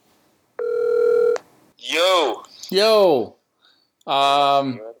Yo,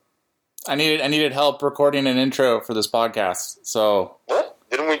 I needed help recording an intro for this podcast. So what?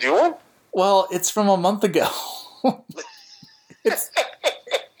 Didn't we do one? Well, it's from a month ago. That's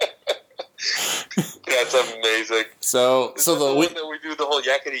amazing. So the one that we do the whole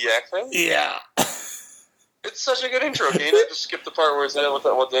yakety yak thing. Yeah. It's such a good intro. Can you not just skip the part where it's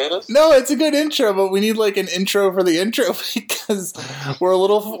what day it is? No, it's a good intro, but we need like an intro for the intro because we're a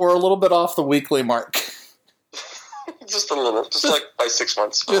little bit off the weekly mark. Just a little, just like by 6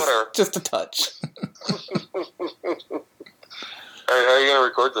 months. Just a touch. All right, how are you gonna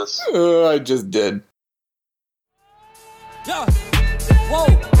record this? I just did. Yeah. Whoa.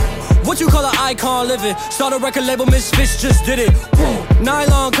 What you call an icon living? Start a record label, Misfits just did it. Whoa.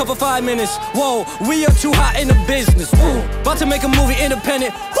 Nylon cover 5 minutes. Whoa, we are too hot in the business. Whoa. About to make a movie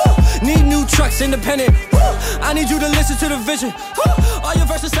independent. Whoa. Need new trucks independent. Whoa. I need you to listen to the vision. Whoa. All your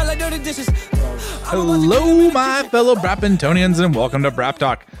verses sound like dirty dishes. Hello, my fellow Brappingtonians, and welcome to Brap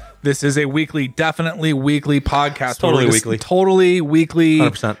Talk. This is a definitely weekly podcast. Totally weekly. Totally weekly.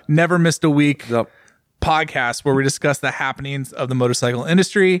 100%. Never missed a week. Yep. Podcast where we discuss the happenings of the motorcycle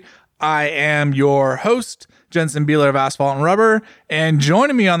industry. I am your host, Jensen Beeler of Asphalt and Rubber, and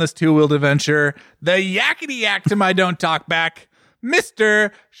joining me on this two-wheeled adventure, the yakety yak to my don't talk back, Mr.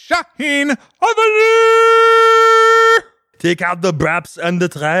 Shaheen Avalir. Take out the braps and the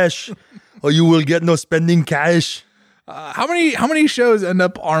trash, or you will get no spending cash. How many shows end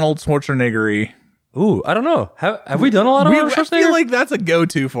up Arnold Schwarzenegger-y? Ooh, I don't know. Have we done a lot of Arnold I Schwarzenegger? feel like that's a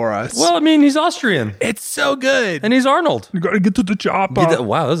go-to for us. Well, I mean, he's Austrian. It's so good. And he's Arnold. You gotta get to the chopper.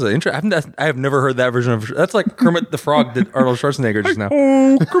 Wow, that was an intro. I have never heard that version of. That's like Kermit the Frog did Arnold Schwarzenegger just now.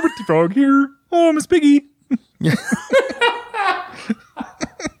 Oh, Kermit the Frog here. Oh, Miss Piggy.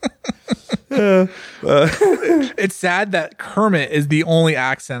 It's sad that Kermit is the only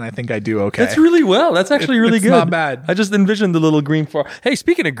accent I think I do okay. That's really well. That's actually really it's good. Not bad. I just envisioned the little green frog. Hey,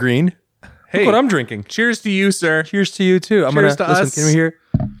 speaking of green, look what I'm drinking. Cheers to you, sir. Cheers to you too. Cheers to us. Can we hear?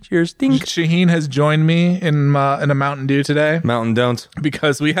 Cheers. Dink. Shaheen has joined me in a Mountain Dew today Mountain don't.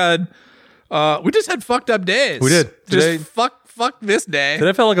 because we just had fucked up days. We did. Today- Just fuck this day.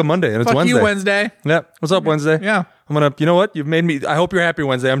 Today felt like a Monday, and it's Fuck Wednesday. you, Wednesday. Yeah. What's up, Wednesday? Yeah. You know what? You've made me, I hope you're happy,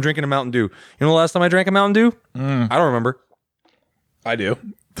 Wednesday. I'm drinking a Mountain Dew. You know the last time I drank a Mountain Dew? I don't remember. I do.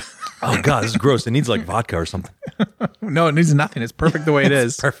 Oh, God, this is gross. It needs like vodka or something. No, it needs nothing. It's perfect the way it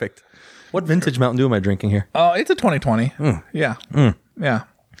is. Perfect. What vintage Mountain Dew am I drinking here? Oh, it's a 2020. Yeah. Yeah.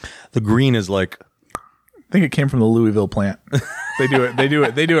 The green is like, I think it came from the Louisville plant. They do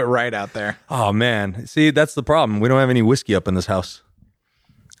it right out there. oh, man. See, that's the problem. We don't have any whiskey up in this house.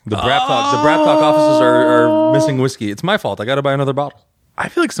 The Brap Talk offices are missing whiskey. It's my fault. I got to buy another bottle. I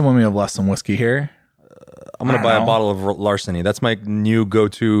feel like someone may have left some whiskey here. I'm going to buy a bottle of Larceny. That's my new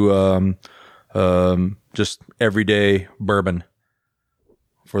go-to just everyday bourbon.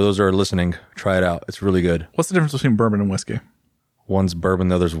 For those who are listening, try it out. It's really good. What's the difference between bourbon and whiskey? One's bourbon,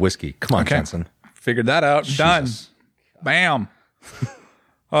 the other's whiskey. Come on, Jensen. Figured that out. Jesus. Done. Bam.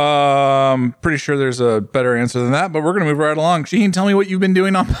 Pretty sure there's a better answer than that, but we're going to move right along. Shaheen, tell me what you've been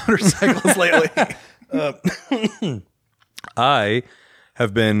doing on motorcycles lately. I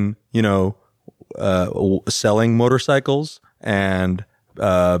have been, selling motorcycles and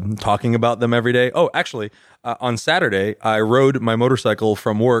talking about them every day. Oh, actually, on Saturday, I rode my motorcycle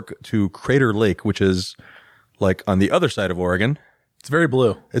from work to Crater Lake, which is like on the other side of Oregon. It's very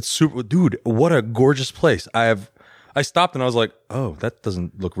blue. It's super, dude, what a gorgeous place. I stopped and I was like, oh, that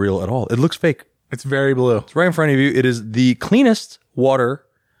doesn't look real at all. It looks fake. It's very blue. It's right in front of you. It is the cleanest water.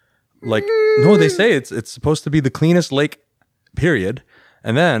 Like, no, they say it's supposed to be the cleanest lake, period.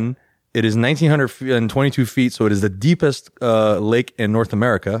 And then it is 1,922 feet, so it is the deepest lake in North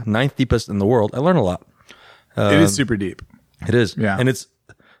America, 9th deepest in the world. I learned a lot. It is super deep. It is. Yeah. And it's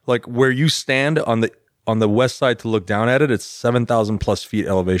like where you stand on the west side to look down at it, it's 7,000 plus feet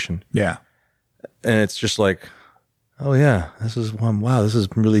elevation. Yeah. And it's just like, oh yeah, this is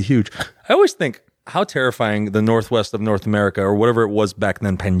really huge. I always think how terrifying the northwest of North America, or whatever it was back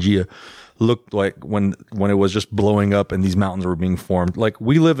then, Pangea, looked like when it was just blowing up and these mountains were being formed. Like,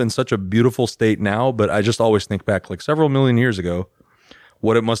 we live in such a beautiful state now, but I just always think back like several million years ago,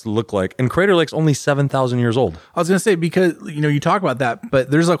 what it must look like. And Crater Lake's only 7,000 years old. I was going to say, because, you talk about that,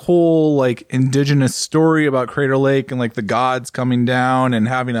 but there's a whole like indigenous story about Crater Lake and like the gods coming down and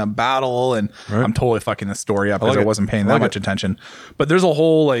having a battle. And Right. I'm totally fucking this story up because I wasn't paying that like much attention. But there's a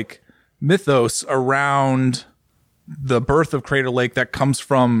whole like mythos around the birth of Crater Lake that comes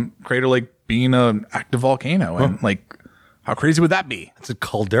from Crater Lake being an active volcano. And like, how crazy would that be? It's a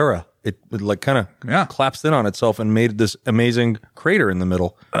caldera. it like kind of Yeah. collapsed in on itself and made this amazing crater in the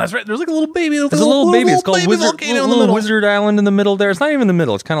middle. That's right. There's like a little baby. It's a little baby. It's called baby Wizard, volcano in the little middle. Wizard Island in the middle there. It's not even in the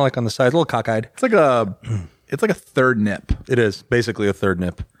middle. It's kind of like on the side, a little cockeyed. It's like a third nip. It is basically a third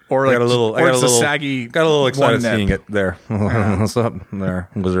nip. Or I like got a little, I or got a it's little, a saggy got a little excited one nip. seeing it there. What's up there,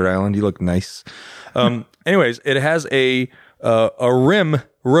 Wizard Island? You look nice. Anyways, it has a rim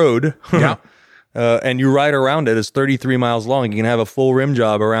road. Yeah. And you ride around it. It's 33 miles long. You can have a full rim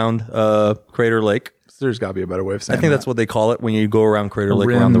job around Crater Lake. There's got to be a better way of saying I think that's what they call it when you go around Crater Lake,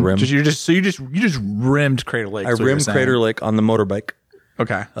 rim, around the rim. You just rimmed Crater Lake. I is what you're rimmed saying. Crater Lake on the motorbike.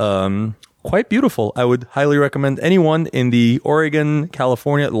 Okay. Quite beautiful. I would highly recommend anyone in the Oregon,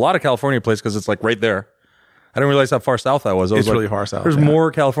 California, a lot of California plates because it's like right there. I didn't realize how far south I was. I was It's like, really far south, There's yeah. more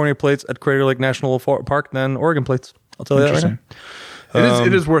California plates at Crater Lake National Park than Oregon plates. I'll tell you that right now.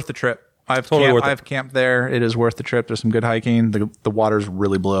 It is worth the trip. Totally worth it. I've camped there. It is worth the trip. There's some good hiking. The water's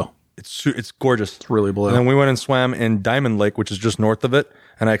really blue. It's gorgeous. It's really blue. And then we went and swam in Diamond Lake, which is just north of it,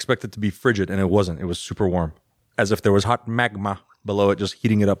 and I expected it to be frigid, and it wasn't. It was super warm, as if there was hot magma below it, just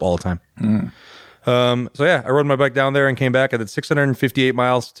heating it up all the time. So yeah, I rode my bike down there and came back. I did 658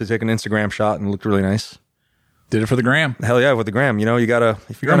 miles to take an Instagram shot, and it looked really nice. Did it for the gram. Hell yeah, with the gram, you know, you gotta.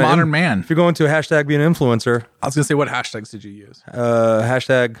 If You're a modern man. If you're going to hashtag be an influencer, I was gonna say, what hashtags did you use?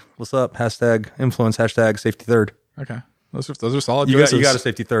 hashtag what's up, hashtag influence, hashtag safety third. Okay, those are solid. You choices. got to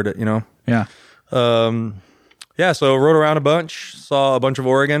safety third it, you know. Yeah. Yeah, so rode around a bunch, saw a bunch of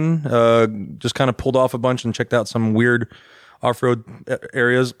Oregon, just kind of pulled off a bunch and checked out some weird off-road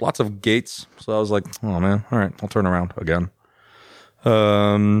areas, lots of gates. So I was like, oh man, all right, I'll turn around again.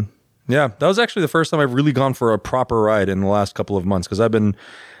 Yeah, that was actually the first time I've really gone for a proper ride in the last couple of months because I've been,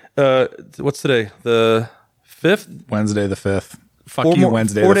 what's today? The 5th? Wednesday the 5th. Fuck you,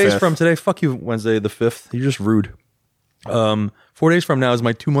 Wednesday 4 the 5th. days from today. Fuck you, Wednesday the 5th. You're just rude. 4 days from now is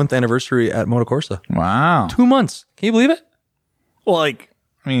my 2-month anniversary at Motocorsa. Wow. 2 months. Can you believe it? Well, like,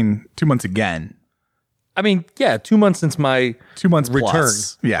 I mean, 2 months again. I mean, yeah, 2 months since my 2 months return.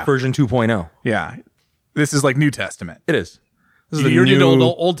 plus. Yeah. Version 2.0. Yeah. This is like New Testament. It is. This is the You're new,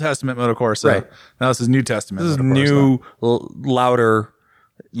 Old Testament Motocorsa. Right. Now this is New Testament. this is Motocorsa. new, louder,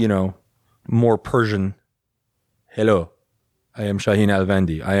 you know, more Persian. Hello, I am Shaheen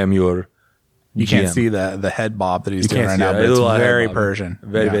Alvandi. I am your You can't GM. see the head bob that he's doing can't right see now, it. but A little it's head very bob. Persian.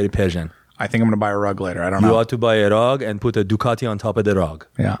 Very, Yeah. very Persian. I think I'm going to buy a rug later. I don't You know. ought to buy a rug and put a Ducati on top of the rug.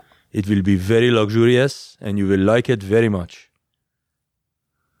 Yeah. It will be very luxurious and you will like it very much.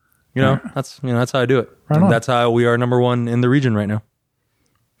 You know, that's how I do it. Right on. That's how we are number one in the region right now.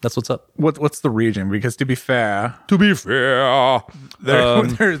 That's what's up. What's the region? Because to be fair, To be fair,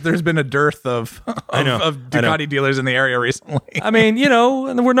 there's been a dearth of Ducati dealers in the area recently. I mean, you know,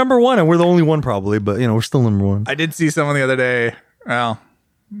 and we're number one and we're the only one probably, but you know, we're still number one. I did see someone the other day. Well,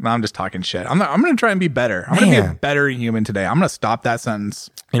 I'm just talking shit. I'm going to try and be better. I'm going to be a Man. better human today. I'm going to stop that sentence.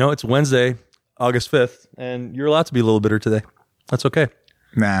 You know, it's Wednesday, August 5th, and you're allowed to be a little bitter today. That's okay.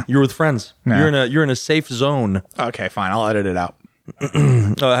 Nah. You're with friends. Nah. You're in a safe zone. Okay, fine. I'll edit it out.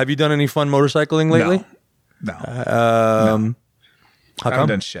 Have you done any fun motorcycling lately? No. How I haven't come?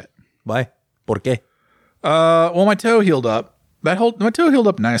 done shit. Why? ¿Por qué? Well, my toe healed up. My toe healed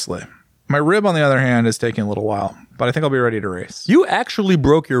up nicely. My rib, on the other hand, is taking a little while, but I think I'll be ready to race. You actually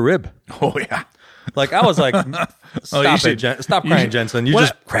broke your rib. Oh yeah. Like I was like, stop should- it, stop you crying, should- Jensen. You What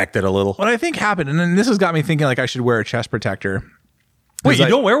just I- cracked it a little. What I think happened, and then this has got me thinking like I should wear a chest protector. Wait, you I-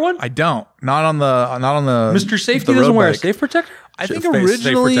 don't wear one? I don't. Not on the. Mr. Safety the doesn't road wear a bike. safe protector? I think Safe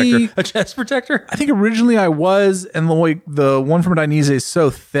originally- protector. A chest protector? I think originally I was, and the one from Dainese is so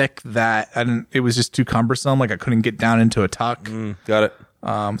thick that it was just too cumbersome. Like I couldn't get down into a tuck. Got it. So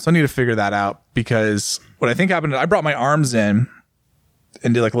I need to figure that out because what I think happened, I brought my arms in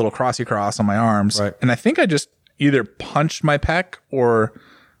and did like a little crossy cross on my arms. Right. And I think I just either punched my pec or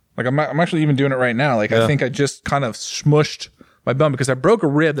like I'm actually even doing it right now. Like I think I just kind of smushed my bum because I broke a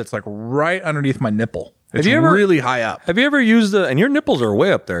rib that's like right underneath my nipple. It's you ever- really high up. Have you ever used and your nipples are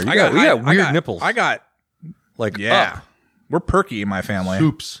way up there. You got weird nipples. I got, like yeah. up. We're perky in my family.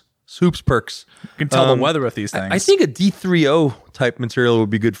 Soups perks. You can tell the weather with these things. I think a D3O type material would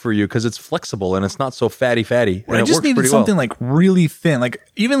be good for you because it's flexible and it's not so fatty. And I it just works needed pretty something well. like really thin, like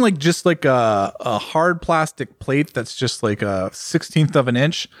even like just like a hard plastic plate that's just like a 1/16 of an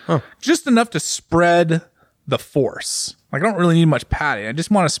inch, just enough to spread the force. Like I don't really need much padding. I just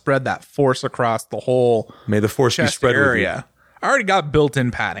want to spread that force across the whole May the force be chest spread area. I already got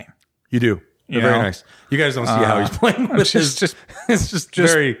built-in padding. with you. You do. They're You very know? nice. You guys don't see how he's playing with it's his. just- It's just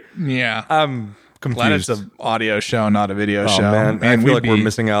very. Yeah. I'm Glad it's confused. an audio show, not a video Oh show. man, I feel we'd like we're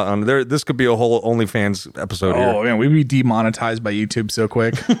missing out on there. This could be a whole OnlyFans episode here. Oh man, we'd be demonetized by YouTube so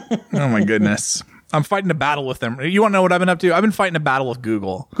quick. Oh my goodness. I'm fighting a battle with them. You want to know what I've been up to? I've been fighting a battle with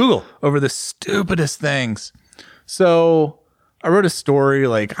Google over the stupidest things. So I wrote a story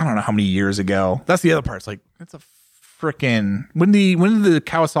like, I don't know how many years ago. That's the other part. It's like, it's a freaking, when did the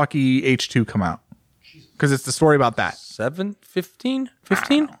Kawasaki H2 come out? Because it's the story about that. 15?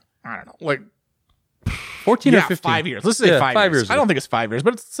 I don't know. Like 14 or 15? 5 years. Let's say 5 years. I don't think it's 5 years,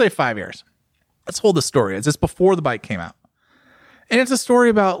 but let's say 5 years. Let's hold the story. It's just before the bike came out. And it's a story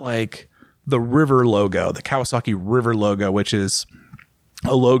about like the River logo, the Kawasaki River logo, which is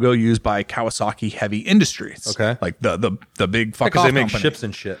a logo used by Kawasaki Heavy Industries. Okay. Like the big fuck Because off they make company. ships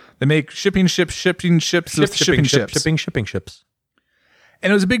and shit. They make shipping ships. Shipping ships.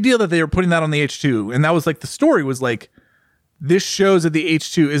 And it was a big deal that they were putting that on the H2. And that was like, the story was like, this shows that the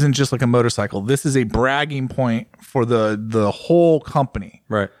H2 isn't just like a motorcycle. This is a bragging point for the whole company.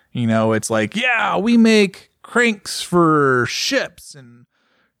 Right. You know, it's like, yeah, we make cranks for ships and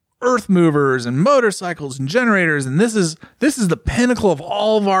earth movers and motorcycles and generators. And this is the pinnacle of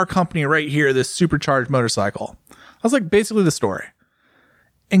all of our company right here, this supercharged motorcycle. That's like basically the story.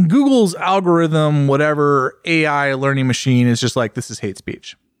 And Google's algorithm, whatever AI learning machine is just like, this is hate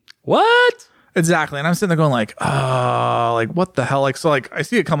speech. What? Exactly. And I'm sitting there going like, like what the hell? Like, so like I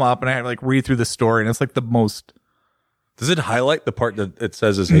see it come up and I like read through the story and it's like the most. Does it highlight the part that it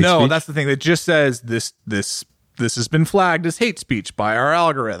says is hate No, speech? that's the thing. It just says this has been flagged as hate speech by our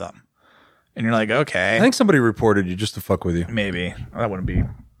algorithm. And you're like, okay. I think somebody reported you just to fuck with you. Maybe. That wouldn't be.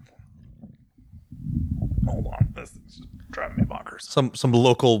 Hold on. This is driving me bonkers. Some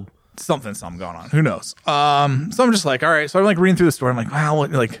local Something going on. Who knows? So I'm just like, all right. So I'm like reading through the story. I'm like, wow,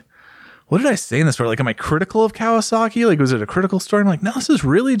 what did I say in the story? Like, am I critical of Kawasaki? Like, was it a critical story? I'm like, no, this is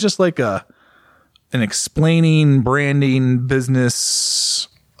really just like an explaining, branding, business,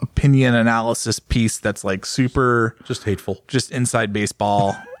 opinion analysis piece that's like super just hateful. just inside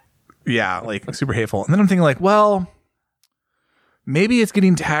baseball. Yeah, like super hateful. And then I'm thinking like, well, maybe it's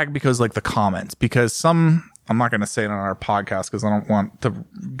getting tagged because like the comments, because I'm not going to say it on our podcast because I don't want to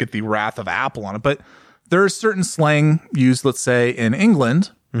get the wrath of Apple on it, but there's certain slang used, let's say in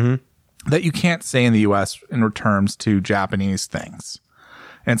England, that you can't say in the US in terms to Japanese things.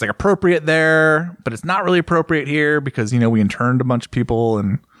 And it's like appropriate there, but it's not really appropriate here because, you know, we interned a bunch of people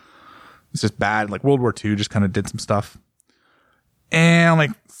and it's just bad. Like World War II just kind of did some stuff. And like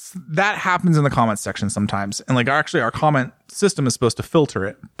that happens in the comments section sometimes. And like actually our comment system is supposed to filter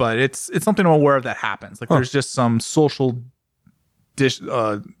it, but it's something I'm aware of that happens. Like there's just some social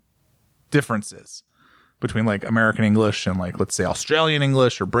differences between like American English and like, let's say Australian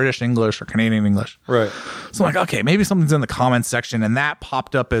English or British English or Canadian English. Right. So I'm like, okay, maybe something's in the comments section and that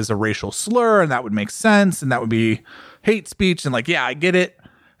popped up as a racial slur and that would make sense. And that would be hate speech. And like, yeah, I get it.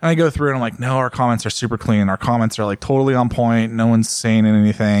 And I go through and I'm like, no, our comments are super clean. Our comments are like totally on point. No one's saying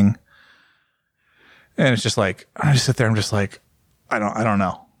anything. And it's just like, I just sit there. I'm just like, I don't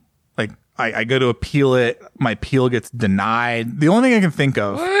know. Like I go to appeal it. My appeal gets denied. The only thing I can think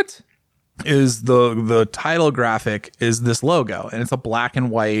of is the title graphic is this logo, and it's a black and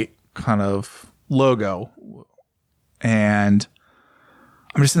white kind of logo. And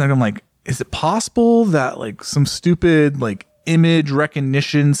I'm just sitting there, I'm like, is it possible that like some stupid like image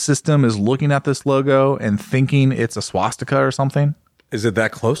recognition system is looking at this logo and thinking it's a swastika or something? Is it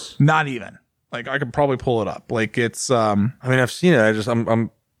that close? Not even. Like I could probably pull it up. Like it's I mean, I've seen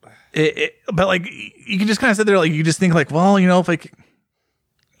it. but like you can just kind of sit there, like you just think like, well, you know, if like,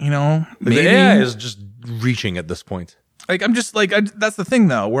 you know, maybe the AI is just reaching at this point. Like I'm just like that's the thing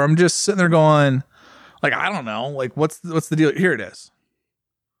though, where I'm just sitting there going, like I don't know, like what's the deal? Here it is.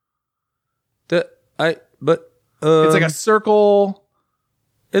 It's like a circle.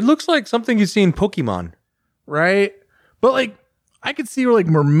 It looks like something you see in Pokemon, right? But like I could see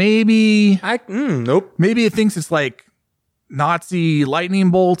where maybe nope. Maybe it thinks it's like Nazi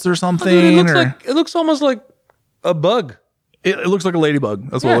lightning bolts or something. Dude, it looks almost like a bug. It looks like a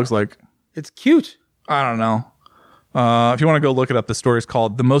ladybug. That's what it looks like. It's cute. I don't know. If you want to go look it up, the story is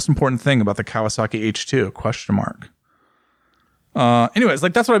called "The Most Important Thing About the Kawasaki H2?" ? Anyways,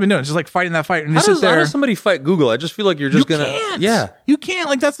 like that's what I've been doing. Just like fighting that fight. And How does somebody fight Google? I just feel like you're just gonna. Can't. Yeah, you can't.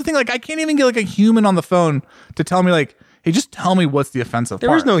 Like that's the thing. Like I can't even get like a human on the phone to tell me like, hey, just tell me what's the offensive part.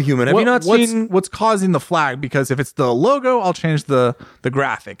 There is no human. Have you not seen what's causing the flag? Because if it's the logo, I'll change the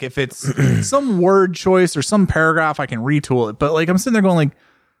graphic. If it's some word choice or some paragraph, I can retool it. But like I'm sitting there going like,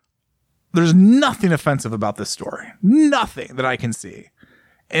 there's nothing offensive about this story. Nothing that I can see.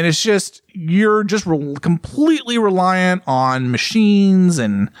 And it's just, you're just completely reliant on machines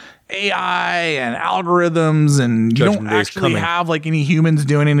and AI and algorithms, and you Judgment don't Day's actually coming. have like any humans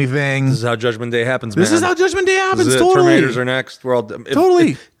doing anything. This is how Judgment Day happens, man. This is how Judgment Day happens. This is it. Totally. Terminators are next. We're all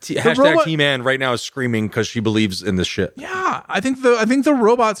Totally. hashtag robot- T-Man right now is screaming because she believes in this shit. Yeah, I think the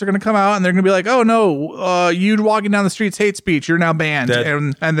robots are going to come out and they're going to be like, "Oh no, you walking down the streets hate speech. You're now banned." Dead.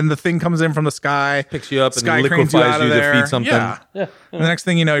 And then the thing comes in from the sky, Picks you up and sky cranes liquefies out of you to there. feed something. Yeah. And the next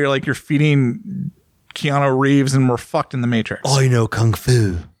thing you know, you're feeding Keanu Reeves, and we're fucked in the Matrix. I know kung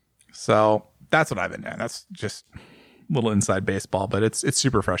fu. So that's what I've been doing. That's just a little inside baseball, but it's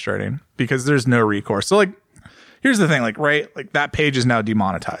super frustrating because there's no recourse. So like, here's the thing, like, right, like that page is now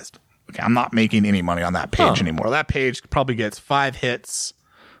demonetized. Okay, I'm not making any money on that page anymore. That page probably gets 5 hits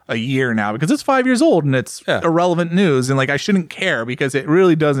a year now because it's 5 years old and it's irrelevant news. And like, I shouldn't care because it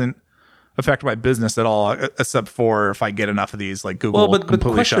really doesn't affect my business at all, except for if I get enough of these, like Google But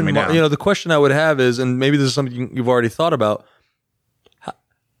completely shut me down. the question I would have is, and maybe this is something you've already thought about.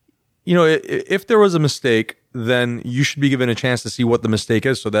 If there was a mistake, then you should be given a chance to see what the mistake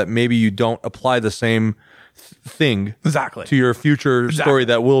is, so that maybe you don't apply the same thing Exactly. to your future story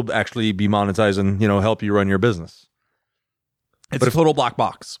that will actually be monetized and help you run your business. It's a total black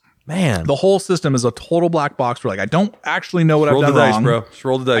box. Man, The whole system is a total black box. Where like I don't actually know what roll I've the done dice, wrong, bro. Just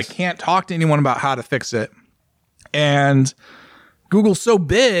roll the I dice. can't talk to anyone about how to fix it. And Google's so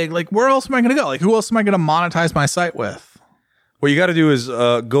big, like where else am I going to go? Like who else am I going to monetize my site with? What you got to do is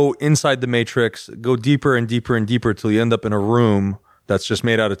go inside the matrix, go deeper and deeper and deeper till you end up in a room that's just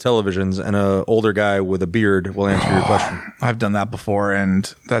made out of televisions, and an older guy with a beard will answer your question. I've done that before,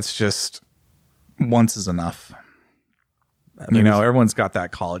 and that's just once is enough. Everyone's got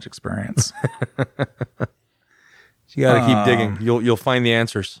that college experience. You got to keep digging. You'll find the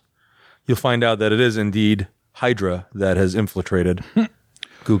answers. You'll find out that it is indeed Hydra that has infiltrated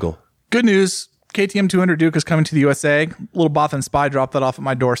Google. Good news. KTM 200 Duke is coming to the USA. Little Bothan Spy dropped that off at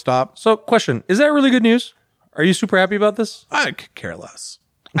my doorstop. So, question, is that really good news? Are you super happy about this? I could care less.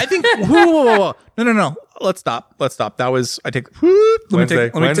 I think. Whoa. No. Let's stop. That was. I take. Let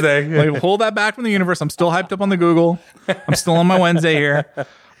me hold that back from the universe. I'm still hyped up on the Google. I'm still on my Wednesday here.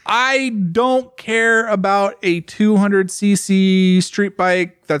 I don't care about a 200cc street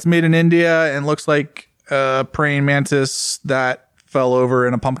bike that's made in India and looks like a praying mantis that fell over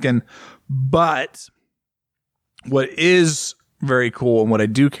in a pumpkin. But what is very cool and what I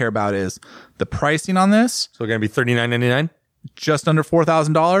do care about is the pricing on this. So, going to be $39.99? Just under $4,000.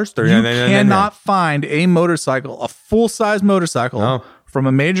 You $39.99. cannot find a motorcycle, a full-size motorcycle from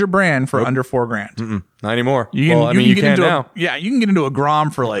a major brand for under $4,000. Not anymore. You can now. You can get into a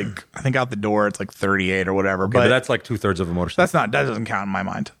Grom for like, I think out the door it's like 38 or whatever. But that's like 2/3 of a motorcycle. that doesn't count in my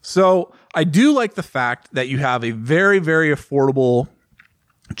mind. So I do like the fact that you have a very, very affordable,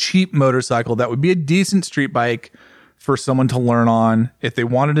 cheap motorcycle that would be a decent street bike for someone to learn on. If they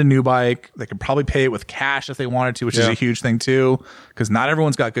wanted a new bike, they could probably pay it with cash if they wanted to, which is a huge thing too, because not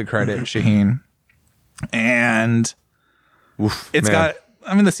everyone's got good credit, Shaheen. And it's got,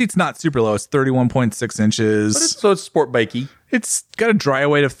 the seat's not super low. It's 31.6 inches. So it's sport bikey. It's got a dry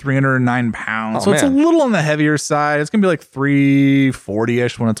weight of 309 pounds. Oh, so it's a man. little on the heavier side. It's going to be like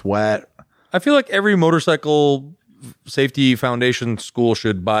 340-ish when it's wet. I feel like every motorcycle safety foundation school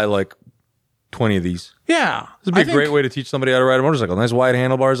should buy like 20 of these. Yeah. This would be a great way to teach somebody how to ride a motorcycle. Nice wide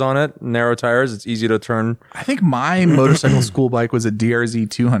handlebars on it, narrow tires. It's easy to turn. I think my motorcycle school bike was a DRZ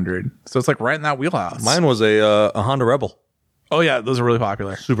 200. So it's like right in that wheelhouse. Mine was a Honda Rebel. Oh, yeah. Those are really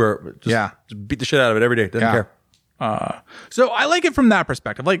popular. Super. Just beat the shit out of it every day. Didn't care. So I like it from that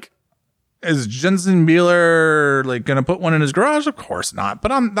perspective. Like, is Jensen Beeler like going to put one in his garage? Of course not.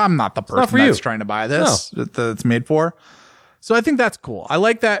 But I'm not the person for that's you. trying to buy this that it's made for. So I think that's cool. I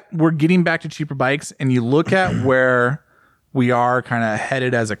like that we're getting back to cheaper bikes, and you look at where we are kind of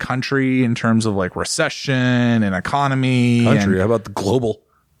headed as a country in terms of like recession and economy. Country. How about the global?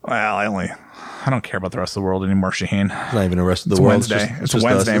 Well, I don't care about the rest of the world anymore, Shaheen. It's not even the rest of the It's world. Wednesday. It's just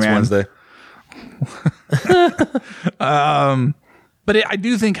Wednesday, us. man. It's Wednesday. But I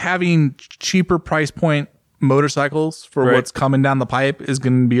do think having cheaper price point motorcycles for Right. what's coming down the pipe is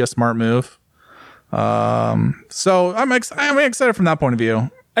going to be a smart move. So I'm excited from that point of view.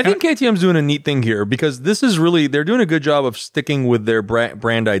 I think KTM's doing a neat thing here because this is really, they're doing a good job of sticking with their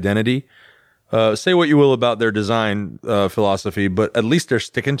brand identity. Say what you will about their design philosophy, but at least they're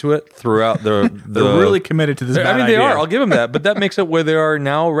sticking to it throughout the. They're really committed to this. I bad mean, they idea. are. I'll give them that, but that makes it where they are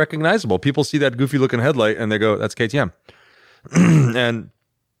now recognizable. People see that goofy looking headlight and they go, "That's KTM," and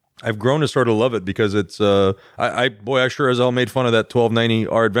I've grown to sort of love it because it's. I sure as hell made fun of that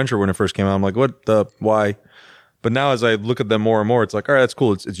 1290R Adventure when it first came out. I'm like, what the why? But now as I look at them more and more, it's like, all right, that's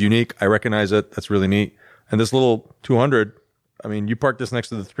cool. It's unique. I recognize it. That's really neat. And this little 200. I mean, you park this next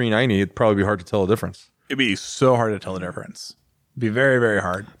to the 390, it'd probably be hard to tell the difference. It'd be so hard to tell the difference. It'd be very, very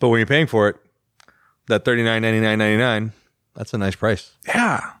hard. But when you're paying for it, that $39.99.99, that's a nice price.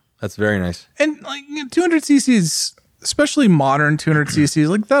 Yeah. That's very nice. And like 200 cc's, especially modern 200 cc's,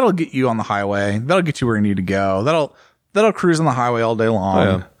 like that'll get you on the highway. That'll get you where you need to go. That'll cruise on the highway all day long. Oh,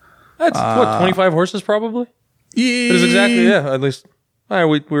 yeah. That's what, 25 horses probably? Yeah. It is exactly, yeah, at least. All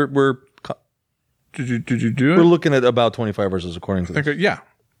right, we're Did you do it? we're looking at about 25 horses according to this. Yeah.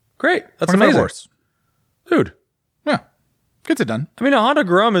 Great. That's 25 amazing. horse. Dude. Yeah. Gets it done. I mean, a Honda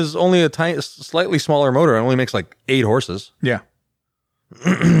Grum is only a tiny, slightly smaller motor. It only makes like 8 horses. Yeah.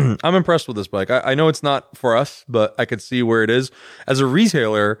 I'm impressed with this bike. I know it's not for us, but I could see where it is. As a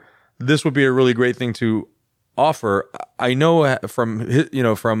retailer, this would be a really great thing to offer. I know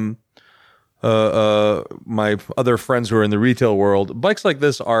from my other friends who are in the retail world, bikes like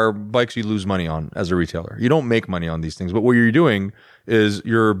this are bikes you lose money on as a retailer. You don't make money on these things, but what you're doing is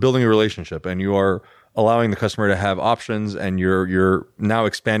you're building a relationship and you are allowing the customer to have options, and you're now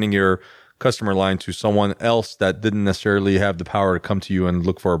expanding your customer line to someone else that didn't necessarily have the power to come to you and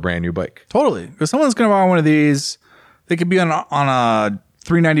look for a brand new bike. Totally. Because someone's going to buy one of these. They could be on a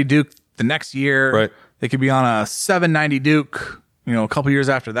 390 Duke the next year. Right. They could be on a 790 Duke. A couple years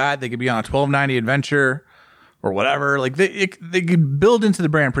after that, they could be on a 1290 Adventure or whatever. Like they could build into the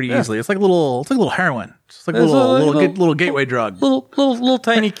brand pretty easily. It's like a little heroin. It's like a little gateway drug. Little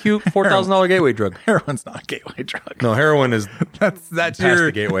tiny cute $4,000 gateway drug. Heroin's not a gateway drug. No, heroin is That's past your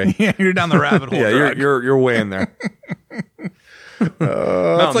the gateway. Yeah, you're down the rabbit hole. Yeah, drug. you're way in there.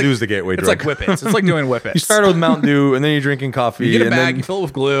 Mountain Dew's the gateway It's drug. like Whippets. It's like doing Whippets. You start with Mountain Dew, and then you're drinking coffee. You get a and bag, then, you fill it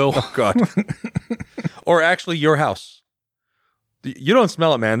with glue. oh God. Or actually, your house. You don't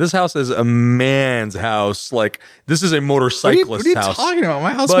smell it, man. This house is a man's house. Like, this is a motorcyclist's What are you house. talking about?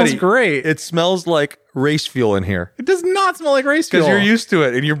 My house Buddy, smells great. It smells like race fuel in here. It does not smell like race fuel. Because you're used to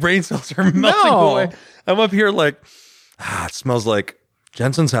it, and your brain cells are melting away. I'm up here like, it smells like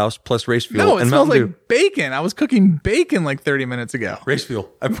Jensen's house plus race fuel. No, it and smells Mountain like Dew. bacon. I was cooking bacon like 30 minutes ago. Race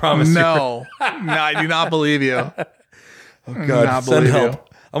fuel. I promise you. No, I do not believe you. Oh, not God, send believe help. you.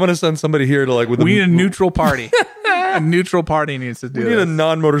 I'm going to send somebody here to like with We need a neutral party. A neutral party needs to do We need a this.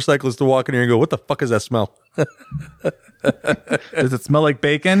 non-motorcyclist to walk in here and go, what the fuck is that smell? Does it smell like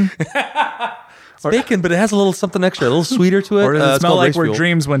bacon? It's bacon, but it has a little something extra, a little sweeter to it. Or does it It's smell called like race where fuel.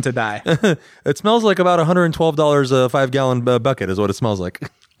 dreams went to die? It smells like about $112 a 5-gallon bucket is what it smells like.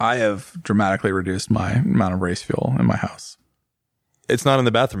 I have dramatically reduced my amount of race fuel in my house. It's not in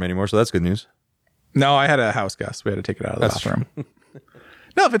the bathroom anymore, so that's good news. No, I had a house guest. We had to take it out of the bathroom.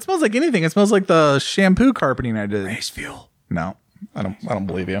 No, if it smells like anything, it smells like the shampoo carpeting I did. Race fuel. No, I don't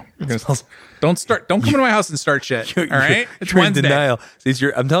believe you. Don't come into my house and start shit. All right? It's You're in Wednesday. denial. See,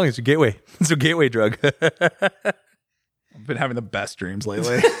 I'm telling you, it's a gateway. It's a gateway drug. I've been having the best dreams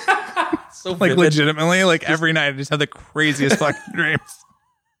lately. So Like vivid. legitimately, like every night I just have the craziest fucking dreams.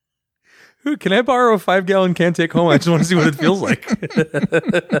 Ooh, can I borrow a 5-gallon can take home? I just want to see what it feels like.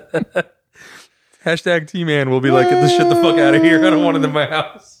 Hashtag T-Man will be like, get this shit the fuck out of here. I don't want it in my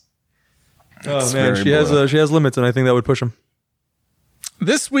house. Oh It's man, very she has limits, and I think that would push him.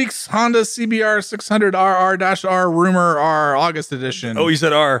 This week's Honda CBR 600 RR-R rumor R August edition. Oh, you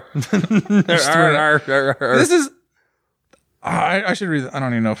said R. This is. I should read. I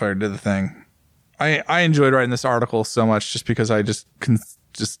don't even know if I did the thing. I enjoyed writing this article so much just because I just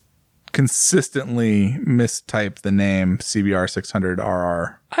consistently mistype the name CBR 600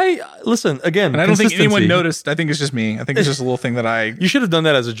 RR. I listen again, And I don't think anyone consistency. noticed. I think it's just me. I think it's just a little thing that I. You should have done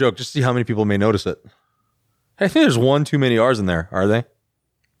that as a joke, just to see how many people may notice it. I think there's one too many R's in there. Are they?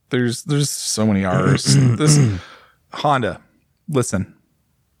 There's so many R's. This Honda. Listen,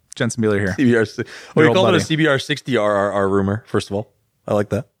 Jensen Beeler here. CBR. Your you old called it a buddy. CBR 60 RRR rumor. First of all, I like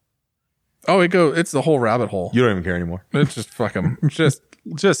that. Oh, it's the whole rabbit hole. You don't even care anymore. It's just fuck 'em. Just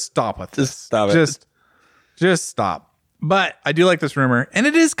stop with this. Just stop it. Just stop. But I do like this rumor, and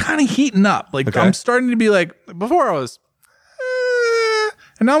it is kind of heating up. Like Okay. I'm starting to be like, before I was,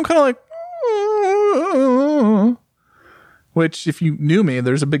 and now I'm kind of like, which if you knew me,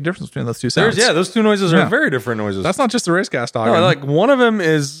 there's a big difference between those two sounds. Those two noises are Yeah. very different noises. That's not just the race gas dog. no, like one of them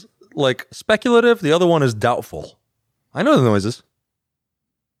is like speculative. The other one is doubtful. I know the noises.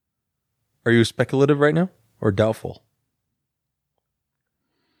 Are you speculative right now or doubtful?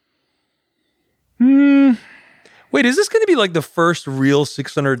 Wait, is this going to be like the first real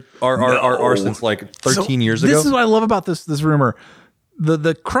 600 RRR since like 13 years ago? This is what I love about this rumor.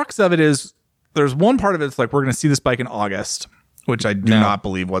 The crux of it is there's one part of it that's like we're going to see this bike in August, which I do not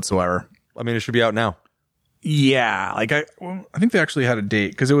believe whatsoever. I mean, it should be out now. Yeah, like I think they actually had a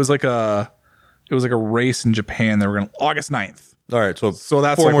date because it was like a race in Japan. They were going to August 9th. All right, so So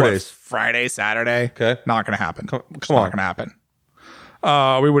that's 4 like, more what, days. Friday, Saturday. Okay. Not going to happen. Come It's on. not going to happen.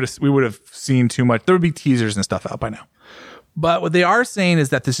 We would have seen too much. There would be teasers and stuff out by now. But what they are saying is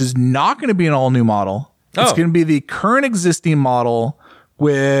that this is not going to be an all new model. It's Oh. going to be the current existing model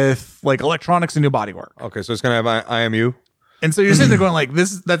with like electronics and new bodywork. Okay, so it's gonna have IMU. And so you're sitting there going like,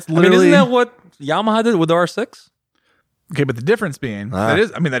 that's I mean, literally isn't that what Yamaha did with the R6? okay. But the difference being that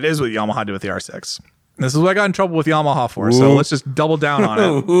is what Yamaha did with the R6. This is what I got in trouble with Yamaha for. So Ooh. let's just double down on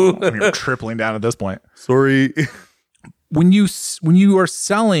it. I mean, you're tripling down at this point. Sorry. When you are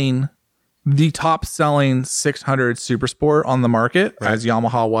selling the top selling 600 Super Sport on the market, as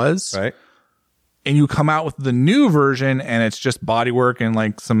Yamaha was, Right. and you come out with the new version and it's just bodywork and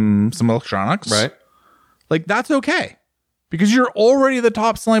like some electronics, Right. like that's okay because you're already the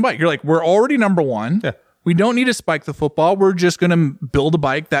top selling bike. You're like, we're already number one. Yeah. We don't need to spike the football. We're just going to build a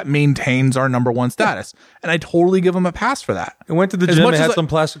bike that maintains our number one status. And I totally give them a pass for that. It went to the As gym. much It as had I- some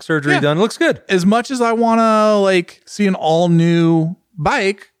plastic surgery Yeah. done. It looks good. As much as I want to like see an all new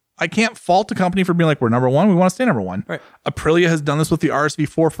bike, I can't fault the company for being like, we're number one. We want to stay number one. Right. Aprilia has done this with the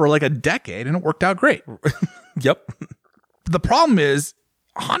RSV4 for like a decade and it worked out great. Yep. The problem is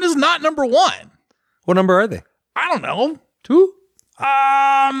Honda's not number one. What number are they? I don't know. 2?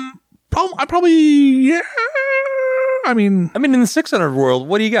 Yeah. I mean, I mean, in the 600 world,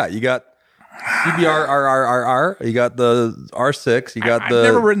 what do you got? You got CBR RRRR. You got the R6. You got I've the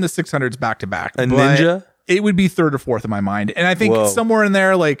never ridden the 600s back to back. a but Ninja. It would be third or fourth in my mind. And I think Whoa. somewhere in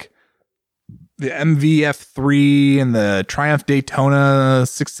there, like the MVF3 and the Triumph Daytona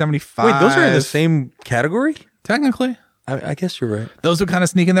 675. Wait, those are in the same category? Technically. I guess you're right. Those would kind of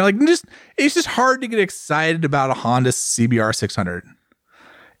sneak in there. Like, it's just hard to get excited about a Honda CBR 600.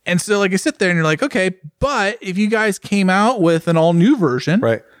 And so, like, I sit there and you're like, okay, but if you guys came out with an all new version,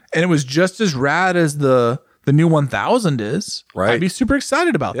 Right. and it was just as rad as the new 1000 is, Right. I'd be super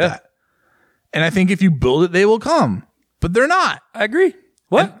excited about Yeah. that. And I think if you build it, they will come, but they're not. I agree.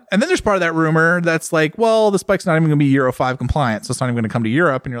 What? And then there's part of that rumor that's like, well, this bike's not even going to be Euro 5 compliant, so it's not even going to come to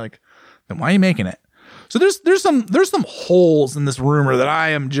Europe. And you're like, then why are you making it? So there's some holes in this rumor that I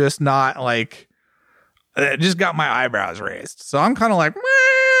am just not like, it just got my eyebrows raised. So I'm kind of like,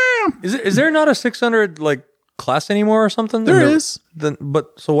 meh. Is there not a 600 like class anymore or something? There is. Then,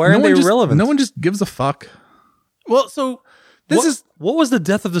 but so why aren't they relevant? No one just gives a fuck. Well, so what was the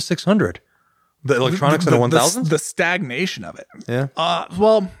death of the 600? The electronics in the 1000? the stagnation of it. Yeah.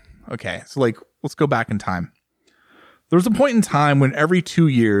 Well, okay. So like, let's go back in time. There was a point in time when every 2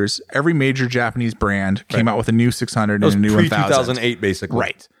 years, every major Japanese brand came out with a new 600 It was and a new 1000. 2008 basically.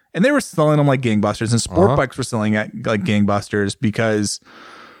 Right. And they were selling them like gangbusters, and sport bikes were selling at like gangbusters because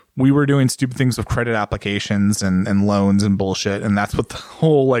we were doing stupid things with credit applications and loans and bullshit. And that's what the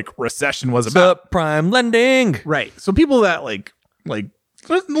whole like recession was about. Subprime lending. Right. So people that like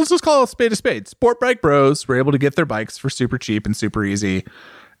let's just call a spade a spade. Sport bike bros were able to get their bikes for super cheap and super easy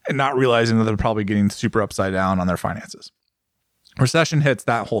and not realizing that they're probably getting super upside down on their finances. Recession hits,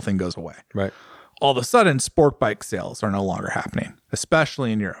 that whole thing goes away. Right. All of a sudden, sport bike sales are no longer happening,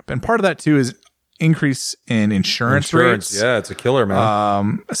 especially in Europe. And part of that too is increase in insurance rates. Yeah, it's a killer,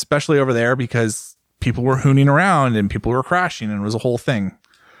 man. Especially over there because people were hooning around and people were crashing and it was a whole thing.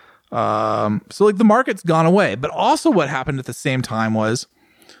 So like the market's gone away, but also what happened at the same time was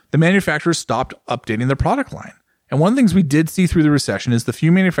the manufacturers stopped updating their product line. And one of the things we did see through the recession is the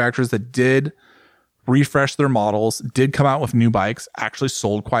few manufacturers that did refresh their models, did come out with new bikes, actually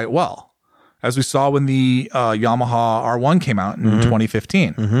sold quite well. As we saw when the Yamaha R1 came out in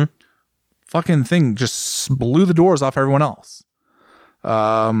 2015. Fucking thing just blew the doors off everyone else.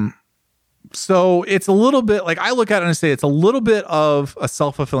 So it's a little bit like I look at it and I say it's a little bit of a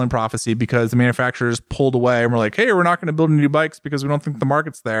self-fulfilling prophecy because the manufacturers pulled away and were like, hey, we're not going to build new bikes because we don't think the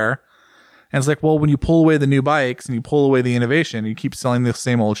market's there. And it's like, well, when you pull away the new bikes and you pull away the innovation, and you keep selling the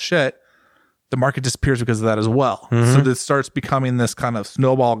same old shit, the market disappears because of that as well. So this starts becoming this kind of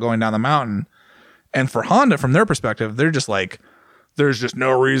snowball going down the mountain. And for Honda, from their perspective, they're just like, there's just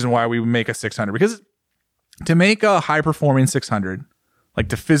no reason why we would make a 600 because to make a high performing 600, like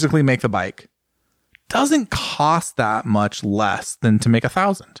to physically make the bike, doesn't cost that much less than to make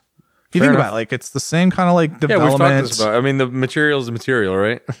 1,000. If you think about it, like it's the same kind of like Yeah, we've development. talked this about. I mean, the material is the material,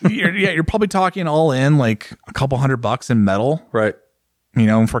 right? You're probably talking all in like a couple $100 in metal, Right. you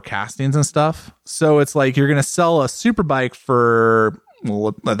know, for castings and stuff. So it's like you're going to sell a super bike for,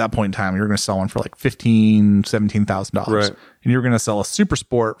 well, at that point in time, you're going to sell one for like $15,000, $17,000. Right. And you're going to sell a super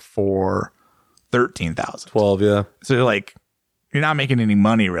sport for $13,000. 12, yeah. So you're like, you're not making any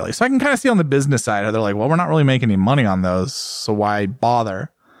money really. So I can kind of see on the business side how they're like, well, we're not really making any money on those. So why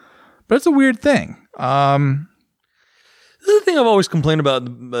bother? But it's a weird thing. This is the thing I've always complained about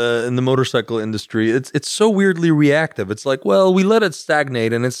in the motorcycle industry. It's so weirdly reactive. It's like, well, we let it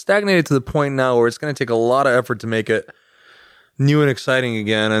stagnate, and it's stagnated to the point now where it's going to take a lot of effort to make it new and exciting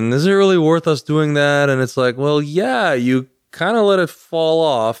again. And is it really worth us doing that? And it's like, well, yeah, you kind of let it fall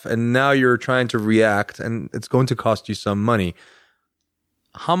off, and now you're trying to react, and it's going to cost you some money.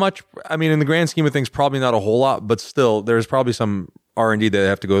 How much? I mean, in the grand scheme of things, probably not a whole lot, but still, there's probably some R&D that they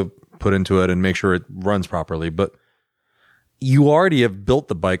have to go put into it and make sure it runs properly. But you already have built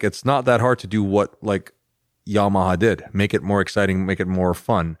the bike. It's not that hard to do what like Yamaha did. Make it more exciting, make it more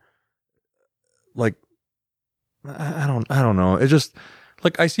fun. Like, I don't know. It's just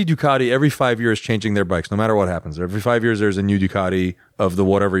like I see Ducati every 5 years changing their bikes, no matter what happens. Every 5 years there's a new Ducati of the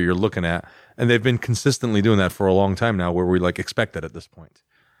whatever you're looking at. And they've been consistently doing that for a long time now, where we like expect it at this point.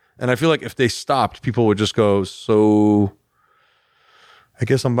 And I feel like if they stopped, people would just go, so I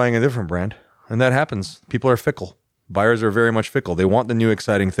guess I'm buying a different brand. And that happens. People are fickle. Buyers are very much fickle. They want the new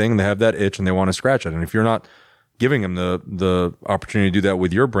exciting thing. They have that itch and they want to scratch it. And if you're not giving them the opportunity to do that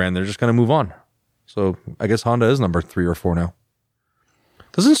with your brand, they're just going to move on. So I guess Honda is number 3 or 4 now.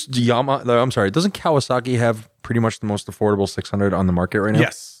 Doesn't Kawasaki have pretty much the most affordable 600 on the market right now?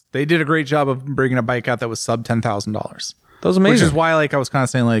 Yes. They did a great job of bringing a bike out that was sub $10,000. That was amazing. Which is why like I was kind of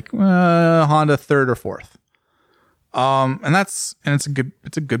saying like Honda 3rd or 4th. And it's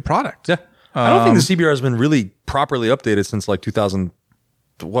a good product. Yeah. I don't think the CBR has been really properly updated since like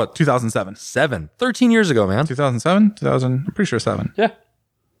 2007. 13 years ago, man. 2007? I'm pretty sure 7. Yeah.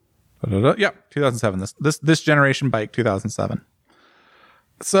 Yeah, 2007. This generation bike, 2007.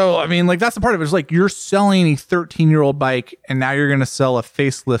 So, I mean, like, that's the part of it. It's like you're selling a 13-year-old bike, and now you're going to sell a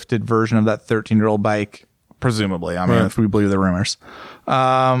facelifted version of that 13-year-old bike, presumably. I mean, if we believe the rumors.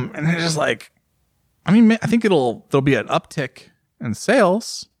 And it's just like, I mean, I think there'll be an uptick in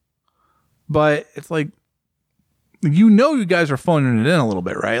sales, but it's like, you guys are phoning it in a little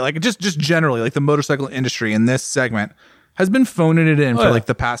bit, right? Like, just generally, like the motorcycle industry in this segment has been phoning it in for like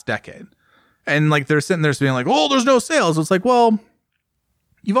the past decade. And like, they're sitting there being like, oh, there's no sales. It's like, well,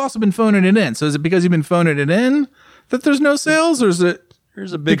 you've also been phoning it in. So is it because you've been phoning it in that there's no sales, or is it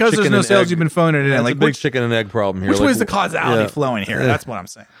because there's no sales you've been phoning it in? Like, a big chicken and egg problem here. Which way is the causality flowing here? That's what I'm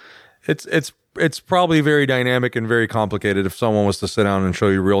saying. It's probably very dynamic and very complicated if someone was to sit down and show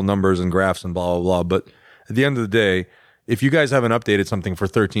you real numbers and graphs and blah, blah, blah. But at the end of the day, if you guys haven't updated something for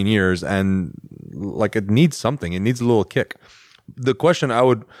 13 years and like it needs something, it needs a little kick. The question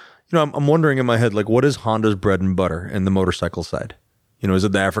I'm wondering in my head, like, what is Honda's bread and butter in the motorcycle side? Is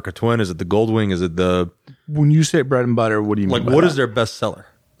it the Africa Twin? Is it the Goldwing? Is it the... When you say bread and butter, what do you mean? Like, what is their best seller?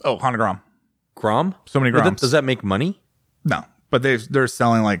 Oh, Honda Grom. Grom? So many Groms. Does that make money? No, but they're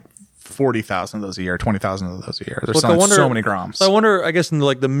selling like 40,000 of those a year, 20,000 of those a year. They're selling so many Groms. So I wonder, I guess, in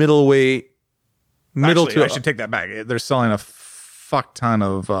like the middleweight, I should take that back. They're selling a fuck ton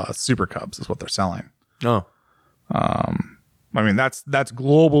of Super Cubs is what they're selling. Oh. I mean, that's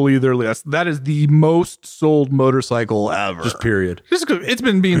globally that is the most sold motorcycle ever. Just period. It's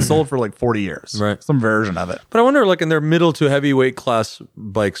been being sold for like 40 years. Right. Some version of it. But I wonder, like, in their middle to heavyweight class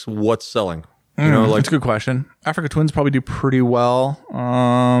bikes, what's selling? That's a good question. Africa Twins probably do pretty well.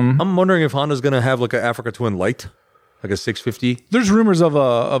 I'm wondering if Honda's going to have like an Africa Twin Light, like a 650. There's rumors of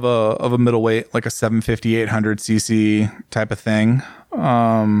a middleweight, like a 750, 800 cc type of thing.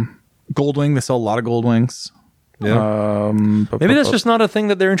 Goldwing, they sell a lot of Goldwings. Yeah. Maybe that's just not a thing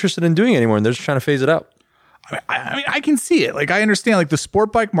that they're interested in doing anymore, and they're just trying to phase it out. I mean, I can see it. Like, I understand, like, the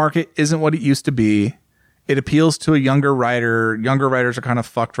sport bike market isn't what it used to be. It appeals to a younger rider. Younger riders are kind of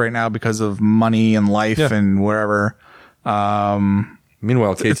fucked right now because of money and life and wherever. Meanwhile,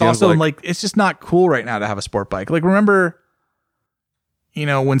 KTM's it's also like, it's just not cool right now to have a sport bike. Like, remember,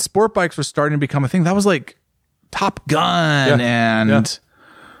 when sport bikes were starting to become a thing, that was like Top Gun and,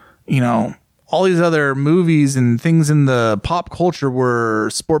 all these other movies and things in the pop culture where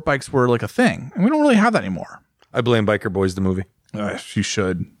sport bikes were like a thing. And we don't really have that anymore. I blame Biker Boys, the movie. You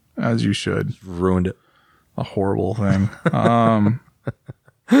should. As you should. Ruined it. A horrible thing.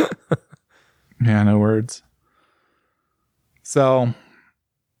 Yeah, no words. So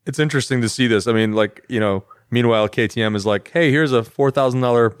it's interesting to see this. I mean, like, meanwhile, KTM is like, hey, here's a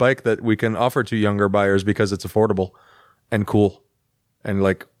 $4,000 bike that we can offer to younger buyers because it's affordable and cool and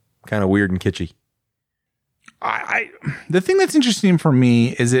like kind of weird and kitschy. The thing that's interesting for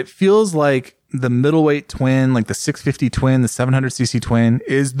me is it feels like the middleweight twin, like the 650 twin, the 700cc twin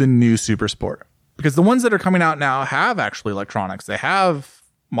is the new super sport, because the ones that are coming out now have actually electronics. They have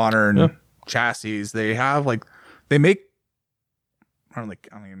modern chassis. They have they make,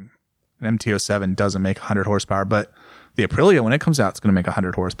 an MT-07 doesn't make 100 horsepower, but the Aprilia, when it comes out, it's going to make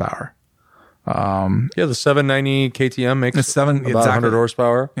 100 horsepower. Yeah, the 790 KTM makes about 100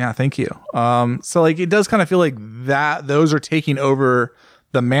 horsepower. Yeah, thank you. So like it does kind of feel like that those are taking over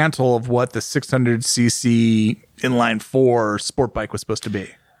the mantle of what the 600cc inline 4 sport bike was supposed to be.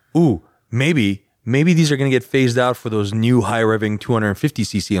 Ooh, maybe these are going to get phased out for those new high revving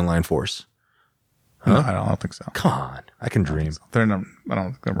 250cc inline 4s. Huh? No, I don't think so. Come on, I can dream. I don't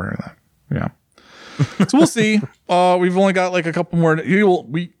think they're wearing that. Yeah. So we'll see. We've only got like a couple more.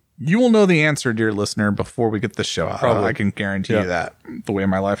 You will know the answer, dear listener, before we get this show out. Probably. I can guarantee you that the way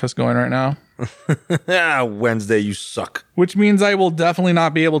my life is going right now. Wednesday, you suck. Which means I will definitely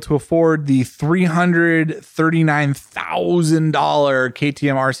not be able to afford the $339,000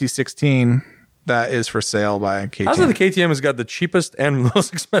 KTM RC16 that is for sale by KTM. How's it the KTM has got the cheapest and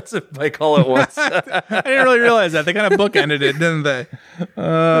most expensive bike all at once? I didn't really realize that. They kind of bookended it, didn't they?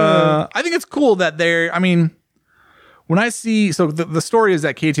 I think it's cool that they're, I mean, when I see, so the story is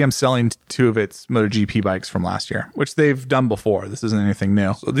that KTM's selling 2 of its MotoGP bikes from last year, which they've done before. This isn't anything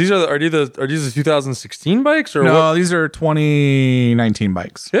new. So these are these the 2016 bikes or no? what? These are 2019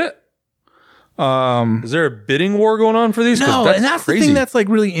 bikes. Shit. Is there a bidding war going on for these? No, and that's crazy. The thing that's like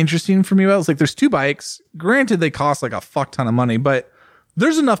really interesting for me about it. It's like there's 2 bikes. Granted, they cost like a fuck ton of money, but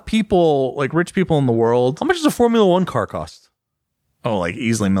there's enough people, like rich people in the world. How much does a Formula One car cost? Oh, like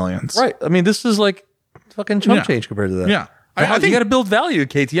easily millions. Right. I mean, this is like fucking chump change compared to that. Yeah. I think you got to build value at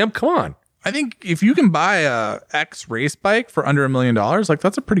KTM. Come on. I think if you can buy a X race bike for under $1 million, like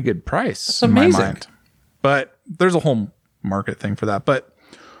that's a pretty good price. That's amazing. In my mind. But there's a whole market thing for that. But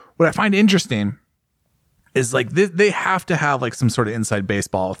what I find interesting is like they have to have like some sort of inside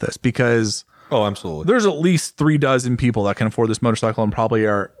baseball with this because absolutely. There's at least 36 people that can afford this motorcycle and probably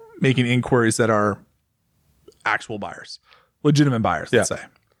are making inquiries that are actual buyers, legitimate buyers. Let's say.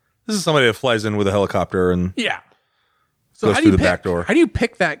 This is somebody that flies in with a helicopter and So goes through the back door. How do you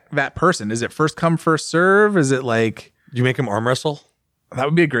pick that person? Is it first come, first serve? Is it like do you make him arm wrestle? That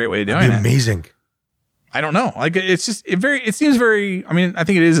would be a great way of doing it. Amazing. I don't know. Like it's just it seems very. I mean, I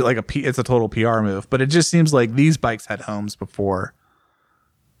think it is like it's a total PR move, but it just seems like these bikes had homes before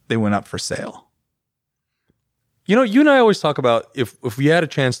they went up for sale. You know, you and I always talk about if we had a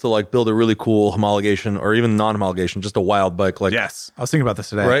chance to like build a really cool homologation or even non-homologation, just a wild bike. Like yes, I was thinking about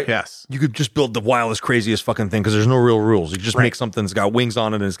this today. Right? Yes, you could just build the wildest, craziest fucking thing because there's no real rules. You could just make something that's got wings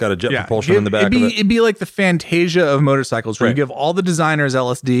on it and it's got a jet propulsion in the back of it. It'd be like the Fantasia of motorcycles, where you give all the designers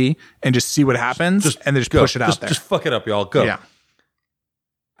LSD and just see what happens, and they just push it out there. Just fuck it up, y'all. Go. Yeah.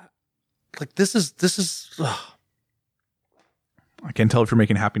 Like this is. I can't tell if you're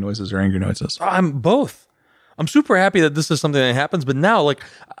making happy noises or angry noises. I'm both. I'm super happy that this is something that happens, but now, like,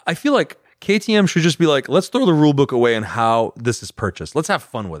 I feel like KTM should just be like, let's throw the rule book away and how this is purchased. Let's have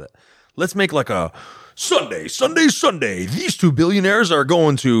fun with it. Let's make like a Sunday. These 2 billionaires are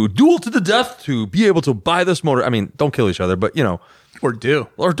going to duel to the death to be able to buy this motor. I mean, don't kill each other, but you know, or do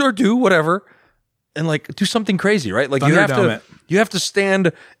whatever, and like do something crazy, right? Like you have to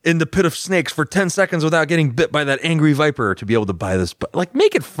stand in the pit of snakes for 10 seconds without getting bit by that angry viper to be able to buy this. But like,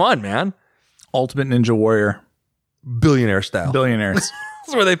 make it fun, man. Ultimate Ninja Warrior. Billionaire style. Billionaires.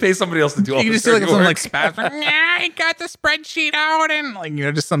 That's where they pay somebody else to do all you this. You can just see like something like spaz. I got the spreadsheet out and like, you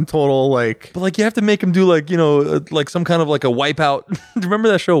know, just some total like. But like you have to make them do like, you know, like some kind of like a Wipeout. Do you remember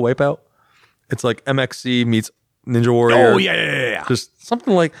that show Wipeout? It's like MXC meets Ninja Warrior. Oh yeah. Just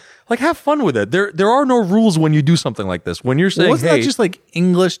something like have fun with it. There are no rules when you do something like this. When you're saying, wasn't that just like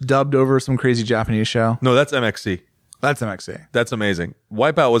English dubbed over some crazy Japanese show? No, that's MXC. That's MXC. That's amazing.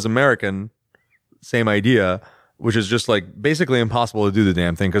 Wipeout was American. Same idea, which is just like basically impossible to do the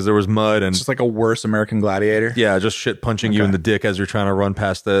damn thing because there was mud and it's just like a worse American Gladiator. Yeah, just shit punching you in the dick as you're trying to run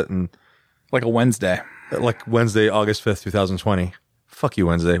past it, and like a Wednesday, August 5th, 2020. Fuck you,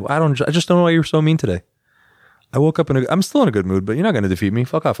 Wednesday. I just don't know why you're so mean today. I woke up I'm still in a good mood, but you're not going to defeat me.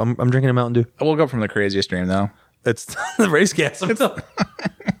 Fuck off. I'm drinking a Mountain Dew. I woke up from the craziest dream though. It's the race gas. It's the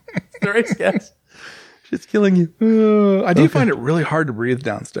race gas. Shit's killing you. I do find it really hard to breathe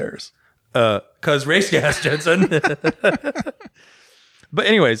downstairs. Cause race gas, Jensen. But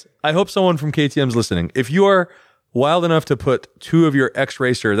anyways, I hope someone from KTM's listening. If you are wild enough to put 2 of your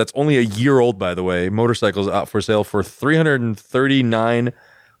X-Racer, that's only a year old, by the way, motorcycles out for sale for $339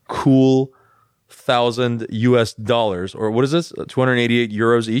 cool $1,000 US, or what is this? 288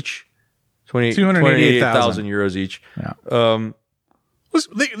 euros each. 288,000 euros each. Yeah.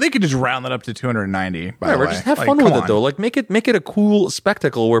 They could just round that up to 290. By the way, just have fun with it though. Like make it a cool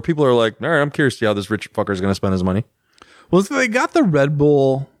spectacle where people are like, all right, I'm curious to see how this rich fucker is going to spend his money. Well, so they got the Red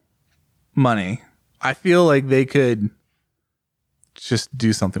Bull money. I feel like they could just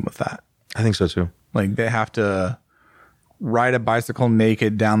do something with that. I think so too. Like they have to ride a bicycle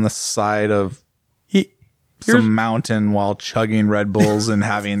naked down the side of some mountain while chugging Red Bulls and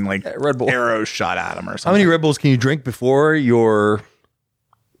having like Red Bull arrows shot at him or something. How many Red Bulls can you drink before your,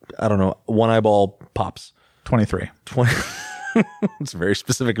 I don't know, one eyeball pops? 23. 20. It's a very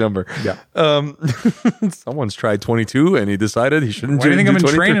specific number. Yeah. Someone's tried 22 and he decided he shouldn't Why do you think I've been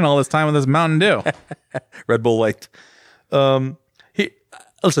 23. training all this time with this Mountain Dew? Red Bull Light.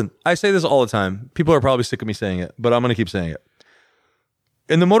 Listen, I say this all the time. People are probably sick of me saying it, but I'm going to keep saying it.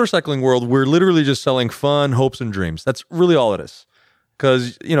 In the motorcycling world, we're literally just selling fun, hopes, and dreams. That's really all it is.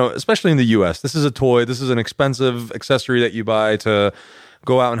 Because, especially in the US, this is a toy. This is an expensive accessory that you buy to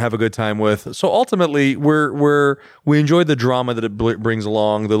go out and have a good time with. So ultimately, we enjoy the drama that it brings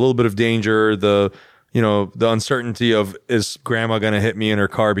along, the little bit of danger, the uncertainty of, is grandma going to hit me in her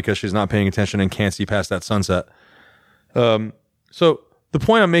car because she's not paying attention and can't see past that sunset? So the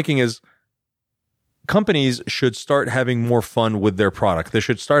point I'm making is companies should start having more fun with their product. They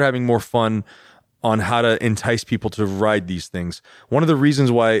should start having more fun on how to entice people to ride these things. One of the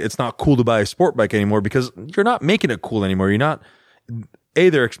reasons why it's not cool to buy a sport bike anymore, because you're not making it cool anymore. You're not, A,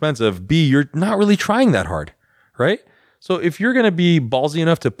 they're expensive. B, you're not really trying that hard, right? So if you're going to be ballsy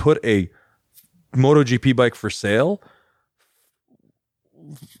enough to put a MotoGP bike for sale,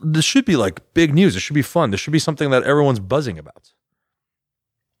 this should be like big news. It should be fun. This should be something that everyone's buzzing about.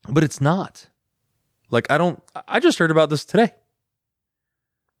 But it's not. Like, I just heard about this today.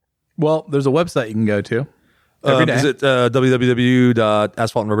 Well, there's a website you can go to every day. Is it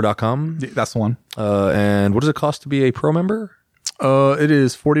www.asphaltandrubber.com? That's the one. And what does it cost to be a pro member? It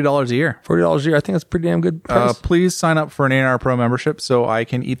is $40 a year. $40 a year. I think that's a pretty damn good price. Please sign up for an A&R Pro membership so I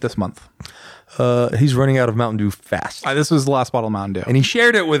can eat this month. He's running out of Mountain Dew fast. This was the last bottle of Mountain Dew. And he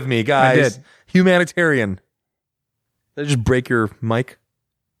shared it with me, guys. I did. Humanitarian. Did I just break your mic?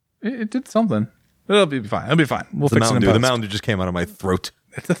 It did something. It'll be fine. It'll be fine. We'll The fix it in post. The Mountain Dew just came out of my throat.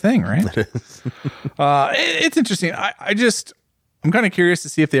 It's a thing, right? It is. It's interesting. I'm kind of curious to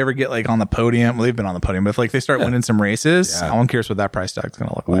see if they ever get like on the podium. Well, they've been on the podium, but if like they start winning some races, I'm curious what that price tag's going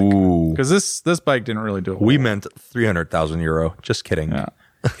to look like. Ooh. Because this bike didn't really do it. We meant 300,000 euro. Just kidding. Yeah.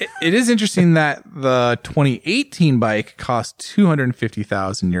 It is interesting that the 2018 bike cost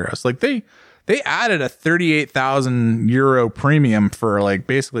 250,000 euros. Like they added a 38,000 euro premium for like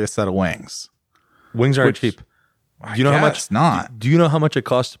basically a set of wings. Wings aren't cheap. Do you know how much? It's not. Do you know how much it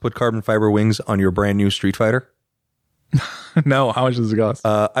costs to put carbon fiber wings on your brand new Street Fighter? No. How much does it cost?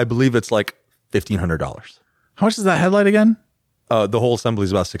 I believe it's like $1,500. How much is that headlight again? The whole assembly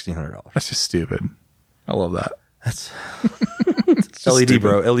is about $1,600. That's just stupid. I love that. That's LED, stupid.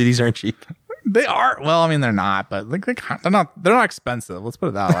 Bro. LEDs aren't cheap. They are. Well, I mean, they're not, but like they're not expensive. Let's put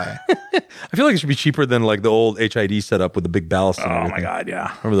it that way. I feel like it should be cheaper than like the old HID setup with the big ballast. Oh my God.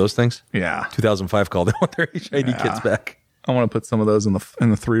 Yeah. Remember those things? Yeah. 2005 called. They want their HID kits back. I want to put some of those in the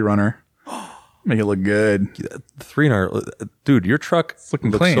 3Runner. Make it look good. The 3Runner, dude, your truck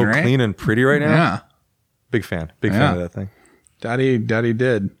looks clean, so right? clean and pretty right now. Yeah. Big fan of that thing. Daddy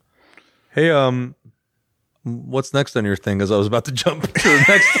did. Hey, what's next on your thing? As I was about to jump to the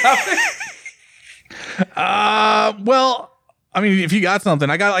next topic. Well, I mean, if you got something,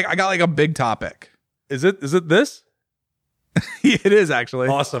 I got like a big topic. Is it this? It is actually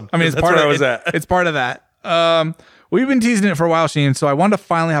awesome. I mean, it's that's part where of I was at. It's part of that. We've been teasing it for a while, Sheen. So I wanted to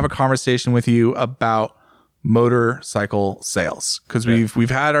finally have a conversation with you about motorcycle sales because we've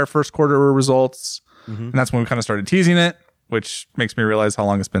had our first quarter results, and that's when we kind of started teasing it, which makes me realize how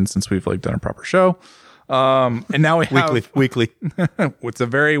long it's been since we've like done a proper show. And now we have weekly. It's a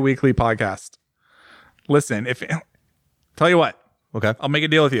very weekly podcast. Listen, tell you what, okay, I'll make a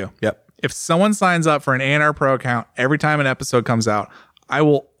deal with you. Yep. If someone signs up for an A&R Pro account every time an episode comes out, I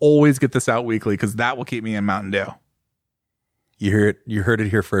will always get this out weekly because that will keep me in Mountain Dew. You heard it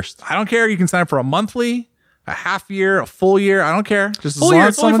here first. I don't care. You can sign up for a monthly, a half year, a full year. I don't care. Just full year.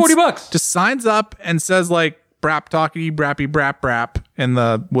 It's only $40. Just signs up and says like brap talky brappy brap in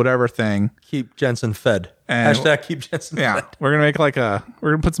the whatever thing. Keep Jensen fed. And hashtag keep Jensen fed. Yeah, we're gonna make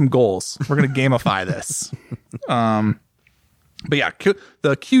we're gonna put some goals. We're gonna gamify this. But yeah,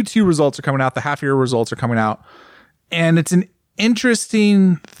 the Q2 results are coming out. The half year results are coming out, and it's an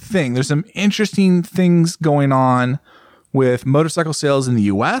interesting thing. There's some interesting things going on with motorcycle sales in the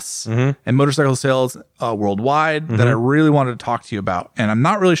US and motorcycle sales worldwide that I really wanted to talk to you about. And I'm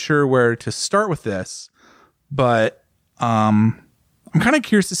not really sure where to start with this, but I'm kind of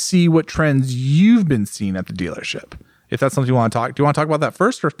curious to see what trends you've been seeing at the dealership. If that's something you want to talk, do you want to talk about that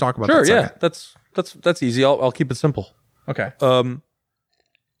first or talk about that second? Yeah, that's easy. I'll keep it simple. Okay.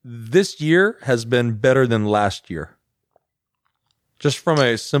 This year has been better than last year. Just from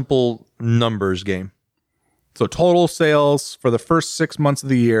a simple numbers game. So total sales for the first 6 months of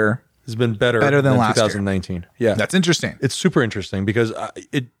the year has been better than last 2019. Yeah. That's interesting. It's super interesting because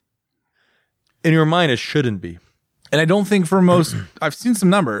in your mind, it shouldn't be. And I don't think for most, I've seen some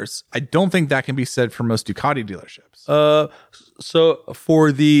numbers. I don't think that can be said for most Ducati dealerships. So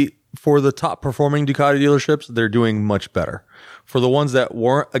for the top performing Ducati dealerships, they're doing much better. For the ones that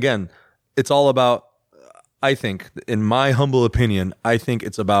weren't, again, it's all about, I think, in my humble opinion, I think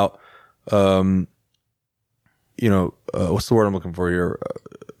it's about, what's the word I'm looking for here?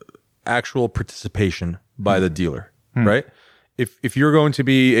 Actual participation by the dealer, right? If you're going to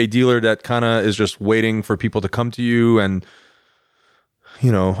be a dealer that kind of is just waiting for people to come to you and,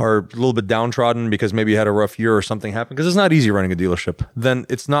 are a little bit downtrodden because maybe you had a rough year or something happened, because it's not easy running a dealership, then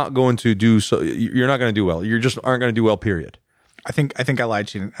it's not going to do so. You're not going to do well. You just aren't going to do well, period. I think I lied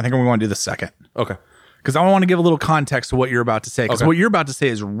to you. I think we want to do the second. Okay. Because I want to give a little context to what you're about to say. Because Okay. what you're about to say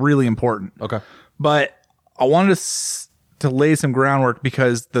is really important. Okay. But I wanted to lay some groundwork,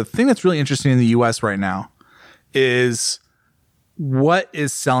 because the thing that's really interesting in the U.S. right now is what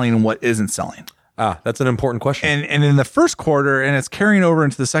is selling and what isn't selling. That's an important question. And in the first quarter, and it's carrying over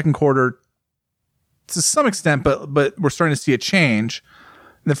into the second quarter to some extent, but we're starting to see a change.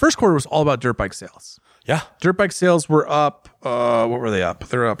 The first quarter was all about dirt bike sales. Yeah. Dirt bike sales were up. What were they up?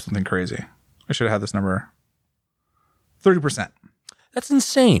 They're up something crazy. I should have had this number. 30%. That's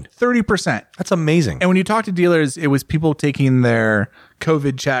insane. 30%. That's amazing. And when you talk to dealers, it was people taking their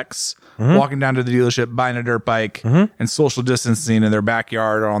COVID checks, walking down to the dealership, buying a dirt bike, and social distancing in their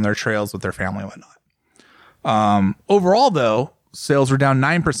backyard or on their trails with their family and whatnot. Overall, though, sales were down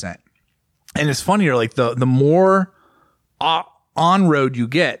 9%. And it's funnier, like the more on-road you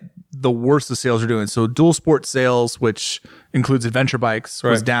get, the worse the sales are doing. So dual sport sales, which includes adventure bikes,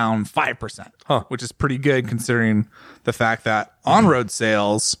 was Right. down 5%, which is pretty good considering the fact that on-road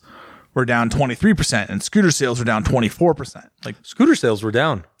sales were down 23% and scooter sales were down 24%. Like, Scooter sales were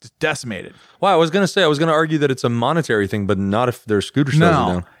down. just decimated. Wow, I was going to argue that it's a monetary thing, but not if their scooter sales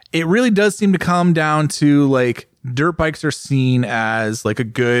are down. It really does seem to come down to, like, dirt bikes are seen as like a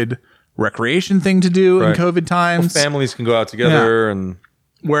good recreation thing to do in Right. COVID times. Families can go out together and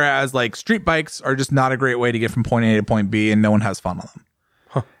Whereas like street bikes are just not a great way to get from point A to point B, and no one has fun on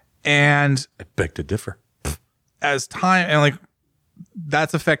them. And I beg to differ. as time, and like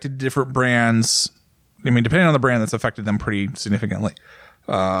that's affected different brands. I mean, depending on the brand, that's affected them pretty significantly.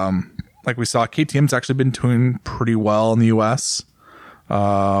 Like we saw, KTM's actually been doing pretty well in the US.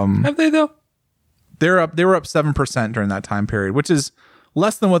 Have they though? They were up 7% during that time period, which is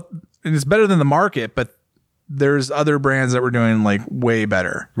less than what, and it's better than the market, but there's other brands that were doing like way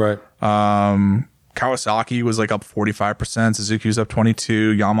better. Right. Kawasaki was like up 45%. Suzuki was up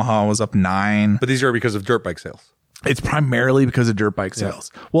 22%. Yamaha was up 9%. But these are because of dirt bike sales. It's primarily because of dirt bike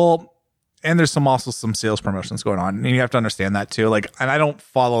sales. Well, and there's also some sales promotions going on. And you have to understand that too. Like, and I don't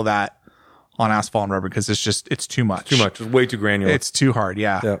follow that on asphalt and rubber because it's too much. Too much. It's way too granular. It's too hard.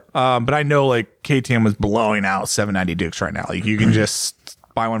 Yeah. Yeah. But I know like KTM was blowing out 790 Dukes right now. Like you can just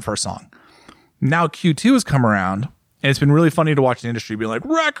buy one for a song. Now Q2 has come around, and it's been really funny to watch the industry be like,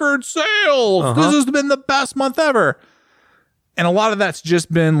 record sales. This has been the best month ever. And a lot of that's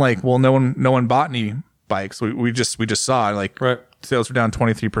just been like, well, no one bought any bikes. We just saw like Right. sales were down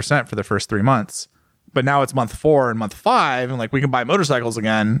 23% for the first 3 months. But now it's month 4 and month 5, and like we can buy motorcycles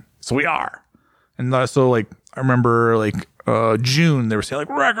again. So we are. And so like I remember like June, they were saying like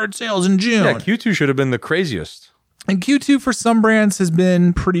record sales in June. Yeah, Q2 should have been the craziest. And Q2 for some brands has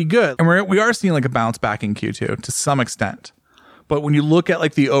been pretty good. And we are seeing like a bounce back in Q2 to some extent. But when you look at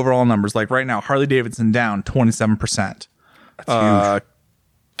like the overall numbers, like right now, Harley Davidson down 27%. That's huge.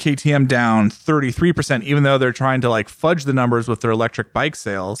 KTM down 33%, even though they're trying to like fudge the numbers with their electric bike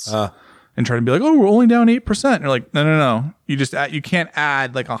sales and trying to be like, oh, we're only down 8%. And you're like, no. You just you can't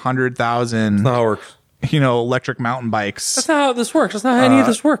add like 100,000, That's not how it works. electric mountain bikes. That's not how this works. That's not how any of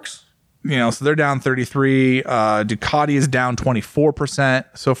this works. So they're down 33. Ducati is down 24%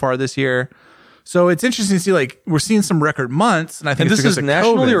 so far this year. So it's interesting to see, like, we're seeing some record months. And I think And it's this is because of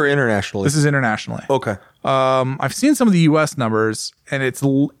nationally COVID. or internationally? This is internationally. Okay. I've seen some of the U.S. numbers, and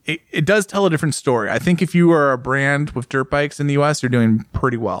it does tell a different story. I think if you are a brand with dirt bikes in the U.S., you're doing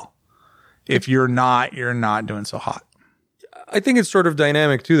pretty well. If you're not doing so hot. I think it's sort of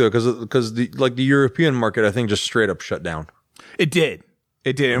dynamic too, though, because the European market, I think, just straight up shut down. It did.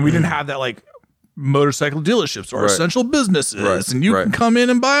 And we didn't have that like motorcycle dealerships or Right. essential businesses, Right. and you Right. can come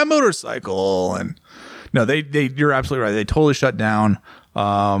in and buy a motorcycle. And no, you're absolutely right. They totally shut down.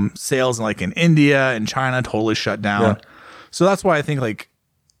 Sales like in India and China totally shut down. Yeah. So that's why I think like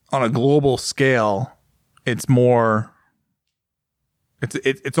on a global scale, it's more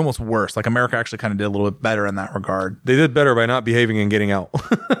It's almost worse. Like America actually kind of did a little bit better in that regard. They did better by not behaving and getting out.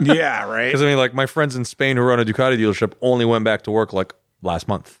 Yeah, right. Because I mean, like my friends in Spain who run a Ducati dealership only went back to work like last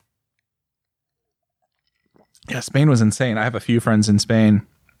month. Yeah, Spain was insane. I have a few friends in Spain,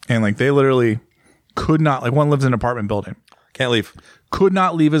 and like they literally could not. Like one lives in an apartment building, Can't leave. could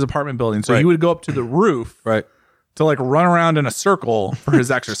not leave his apartment building, so he would go up to the roof Right. to like run around in a circle for his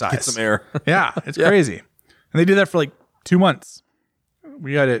exercise. Get some air. Yeah, it's crazy. And they did that for like 2 months.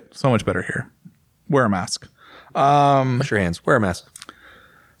 We got it so much better here. Wear a mask. Wash your hands. Wear a mask.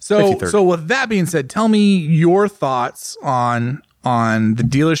 So 50-30. so with that being said, tell me your thoughts on the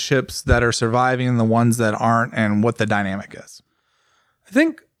dealerships that are surviving and the ones that aren't, and what the dynamic is. I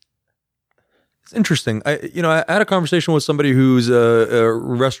think it's interesting. I had a conversation with somebody who's a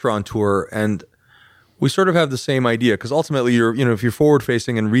restaurateur, and we sort of have the same idea because ultimately, if you're forward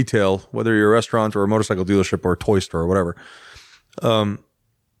facing in retail, whether you're a restaurant or a motorcycle dealership or a toy store or whatever,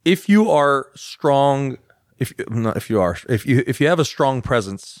 if you are strong, if you have a strong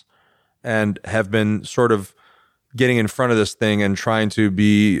presence and have been sort of getting in front of this thing and trying to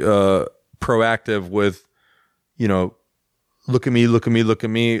be proactive with, look at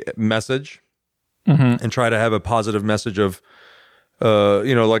me message, and try to have a positive message of,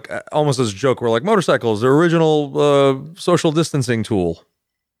 like almost as a joke, we're like motorcycles, the original social distancing tool.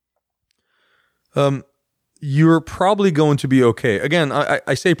 You're probably going to be okay. Again,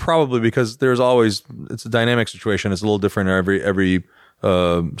 I say probably because it's a dynamic situation. It's a little different in every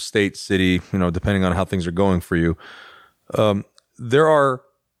state, city, depending on how things are going for you. There are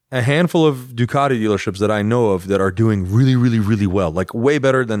a handful of Ducati dealerships that I know of that are doing really, really, really well, like way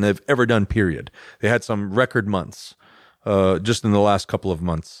better than they've ever done, period. They had some record months just in the last couple of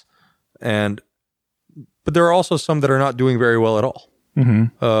months. But there are also some that are not doing very well at all.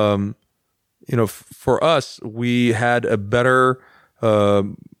 For us, we had a better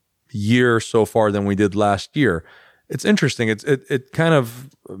year so far than we did last year. It's interesting. It kind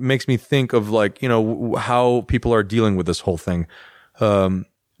of makes me think of like, how people are dealing with this whole thing.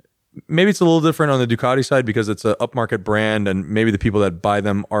 Maybe it's a little different on the Ducati side because it's an upmarket brand and maybe the people that buy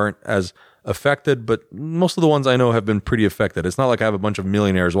them aren't as affected, but most of the ones I know have been pretty affected. It's not like I have a bunch of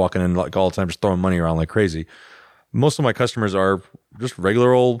millionaires walking in like all the time just throwing money around like crazy. Most of my customers are just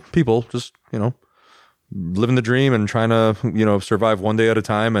regular old people, just, living the dream and trying to, survive one day at a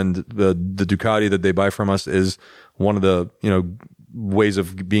time. And the Ducati that they buy from us is one of the, ways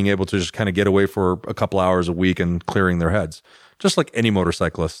of being able to just kind of get away for a couple hours a week and clearing their heads, just like any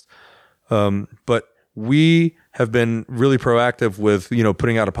motorcyclist. But we have been really proactive with,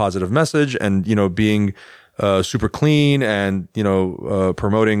 putting out a positive message and, being super clean and,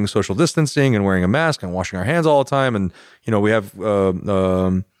 promoting social distancing and wearing a mask and washing our hands all the time. And, we have,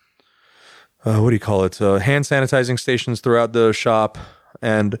 hand sanitizing stations throughout the shop.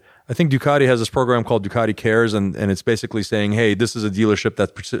 And I think Ducati has this program called Ducati Cares, and it's basically saying, hey, this is a dealership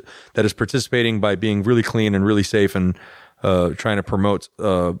that is participating by being really clean and really safe and trying to promote,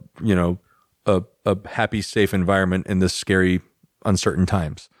 a happy, safe environment in this scary, uncertain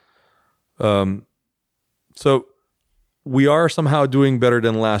times. So we are somehow doing better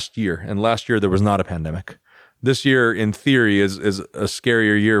than last year, and last year there was not a pandemic. This year, in theory, is a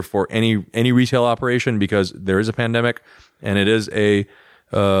scarier year for any retail operation because there is a pandemic and it is an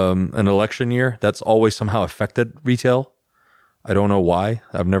election year. That's always somehow affected retail. I don't know why.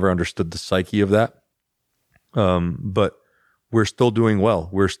 I've never understood the psyche of that. But we're still doing well.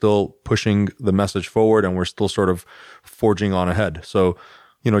 We're still pushing the message forward and we're still sort of forging on ahead. So,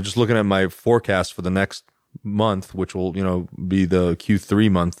 just looking at my forecast for the next month, which will, be the Q3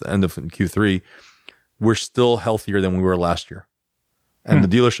 month, end of Q3, we're still healthier than we were last year. And the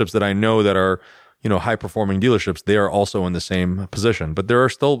dealerships that I know that are, high performing dealerships, they are also in the same position. But there are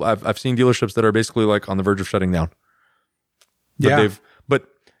still, I've seen dealerships that are basically like on the verge of shutting down. But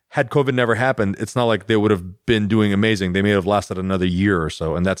had COVID never happened, it's not like they would have been doing amazing. They may have lasted another year or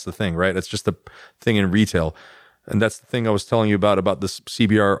so. And that's the thing, right? It's just the thing in retail. And that's the thing I was telling you about this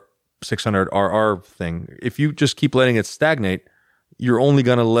CBR 600RR thing. If you just keep letting it stagnate, you're only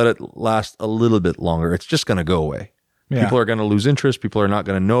going to let it last a little bit longer. It's just going to go away. Yeah. People are going to lose interest. People are not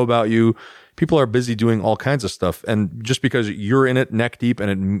going to know about you. People are busy doing all kinds of stuff. And just because you're in it neck deep and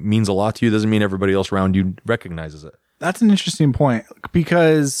it means a lot to you doesn't mean everybody else around you recognizes it. That's an interesting point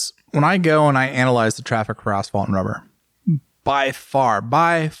because when I go and I analyze the traffic for asphalt and rubber, by far,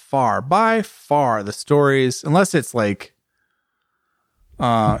 the stories, unless it's like,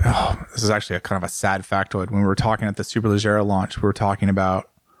 this is actually a kind of a sad factoid. When we were talking at the Superleggera launch, we were talking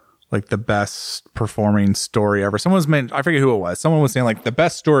about like the best performing story ever. Someone was I forget who it was. Someone was saying like the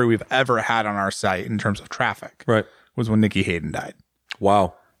best story we've ever had on our site in terms of traffic, right, was when Nikki Hayden died.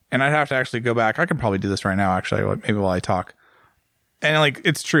 Wow. And I'd have to actually go back. I can probably do this right now, actually, maybe while I talk. And like,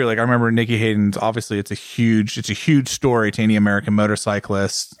 it's true. Like, I remember Nicky Hayden's, obviously it's a huge story to any American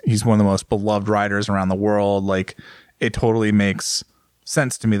motorcyclist. He's one of the most beloved riders around the world. Like, it totally makes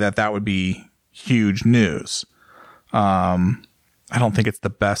sense to me that would be huge news. I don't think it's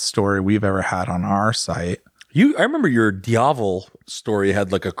the best story we've ever had on our site. I remember your Diavel story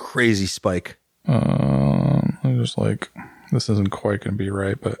had like a crazy spike. I'm just like, this isn't quite going to be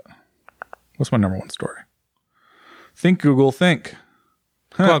right, but what's my number one story? Think, Google, think.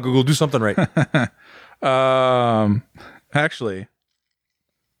 Come on, Google, do something right. Actually,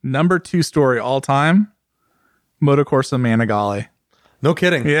 number 2 story all time, Motocorsa Manigali. No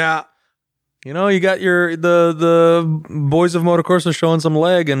kidding. Yeah. You know, you got the boys of Motocorsa showing some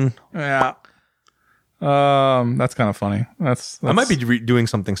leg, and Yeah. That's kind of funny. That's I might be doing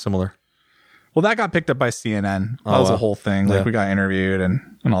something similar. well, that got picked up by CNN. That was a whole thing. Like, we got interviewed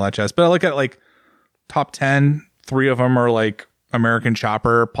and all that jazz. But I look at like top 10, 3 of them are like American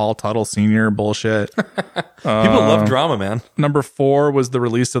Chopper, Paul Tuttle Sr. bullshit. People love drama, man. Number 4 was the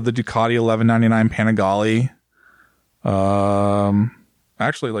release of the Ducati 1199 Panigale.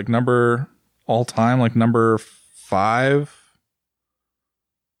 Actually, like number all time, like number 5,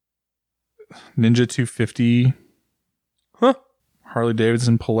 Ninja 250. Huh. Harley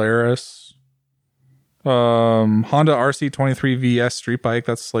Davidson Polaris. Honda RC23 VS street bike.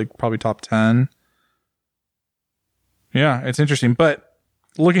 That's like probably top 10. Yeah, it's interesting. But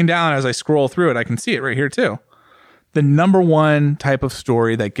looking down as I scroll through it, I can see it right here too. The number 1 type of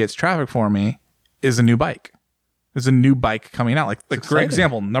story that gets traffic for me is a new bike. There's a new bike coming out. Like great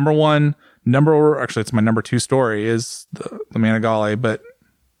example. Actually, it's my number 2 story is the Manigali, but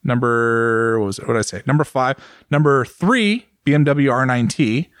what did I say? Number 5, number 3, BMW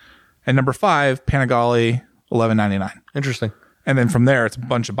R9T, and number 5, Panigale 1199. Interesting. And then from there, it's a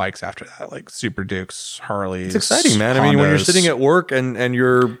bunch of bikes after that, like Super Dukes, Harleys. It's exciting, man. I mean, when you're Hondas. sitting at work and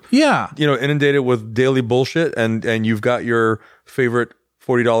you're inundated with daily bullshit, and you've got your favorite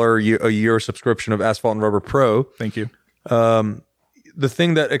 $40 a year subscription of Asphalt and Rubber Pro. Thank you. The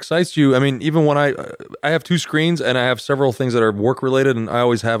thing that excites you, I mean, even when I have 2 screens and I have several things that are work related, and I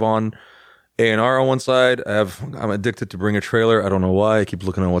always have on A&R on one side. I'm addicted to Bring a Trailer. I don't know why. I keep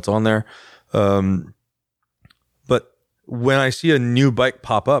looking at what's on there. But when I see a new bike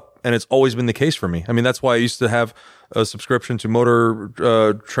pop up, and it's always been the case for me. I mean, that's why I used to have a subscription to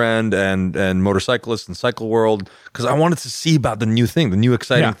Motor Trend and Motorcyclist and Cycle World, because I wanted to see about the new thing, the new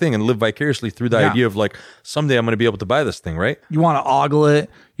exciting thing, and live vicariously through the idea of like, someday I'm going to be able to buy this thing, right? You want to ogle it.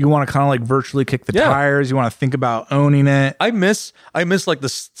 You want to kind of like virtually kick the tires. You want to think about owning it. I miss like the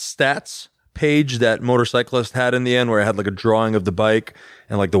stats page that Motorcyclist had in the end, where I had like a drawing of the bike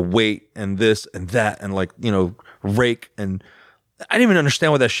and like the weight and this and that and like, rake, and I didn't even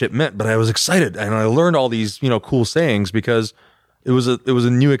understand what that shit meant, but I was excited and I learned all these, cool sayings because it was a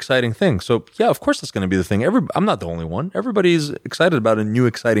new exciting thing. So yeah, of course that's going to be the thing. I'm not the only one. Everybody's excited about a new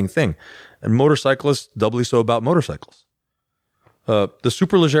exciting thing, and Motorcyclists doubly so about motorcycles. The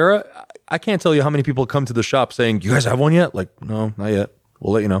Superleggera, I can't tell you how many people come to the shop saying, "You guys have one yet?" Like, no, not yet.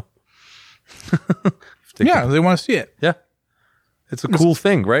 We'll let you know. They want to see it. Yeah. It's a cool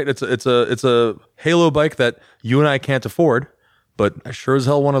thing, right? It's a halo bike that you and I can't afford, but I sure as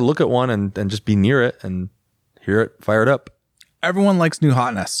hell want to look at one and just be near it and hear it fired up. Everyone likes new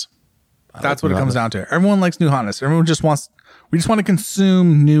hotness. That's what it comes down to. Everyone likes new hotness. We just want to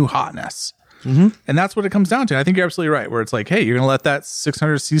consume new hotness. Mm-hmm. And that's what it comes down to. I think you're absolutely right, where it's like, hey, you're going to let that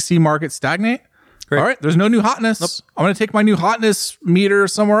 600cc market stagnate? Great. All right, there's no new hotness. Nope. I'm going to take my new hotness meter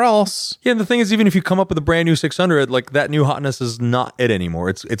somewhere else. Yeah, and the thing is, even if you come up with a brand new 600, like that new hotness is not it anymore.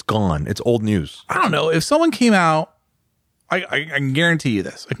 It's gone. It's old news. I don't know. If someone came out, I can guarantee you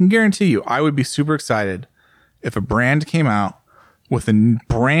this. I can guarantee you I would be super excited if a brand came out with a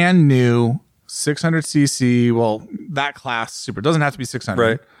brand new 600cc, well, that class super. It doesn't have to be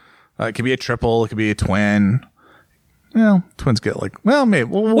 600. Right. It could be a triple. It could be a twin. Well, twins get like, well, maybe.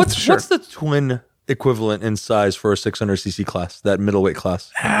 What's the twin equivalent in size for a 600cc class, that middleweight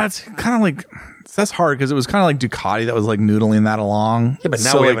class? It's kind of like, that's hard because it was kind of like Ducati that was like noodling that along. Yeah, but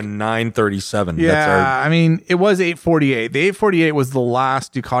now we have a 937. Yeah, I mean, it was 848. The 848 was the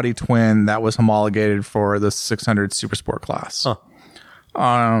last Ducati twin that was homologated for the 600 Supersport class. Huh.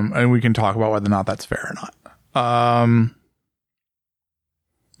 And we can talk about whether or not that's fair or not.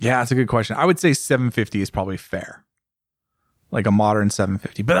 Yeah, that's a good question. I would say 750 is probably fair. Like a modern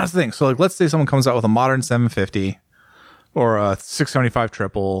 750. But that's the thing. So like, let's say someone comes out with a modern 750 or a 675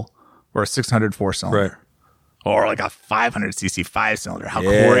 triple or a 600 4-cylinder. Right. Or like a 500cc 5-cylinder. How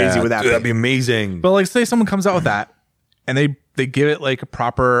crazy would that be? That'd be amazing. But like, say someone comes out with that and they give it like a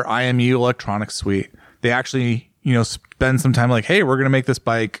proper IMU electronics suite. They actually, spend some time like, hey, we're going to make this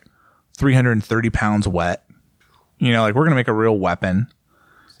bike 330 pounds wet. Like we're going to make a real weapon.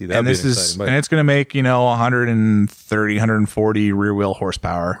 See, And this is, and it's going to make, 130, 140 rear wheel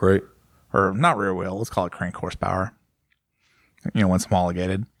horsepower. Right. Or not rear wheel. Let's call it crank horsepower. When it's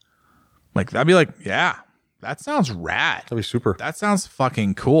homologated. Like, that'd be like, yeah, that sounds rad. That'd be super. That sounds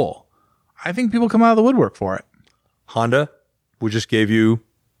fucking cool. I think people come out of the woodwork for it. Honda, we just gave you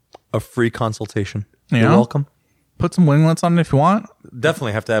a free consultation. You You're know? welcome. Put some winglets on it if you want.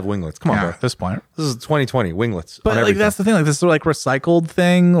 Definitely have to have winglets. Come on, Yeah, bro. at this point. This is 2020, winglets. But on like everything. that's the thing. Like this is like recycled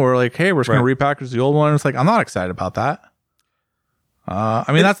thing, or like, hey, we're just gonna Right. repackage the old one. It's like I'm not excited about that.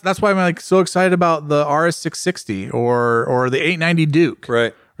 I mean that's why I'm like so excited about the RS660 or the 890 Duke.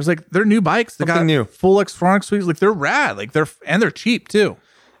 Right. It's like they're new bikes. They got Something new. full electronic suites. Like they're rad. Like they're cheap too.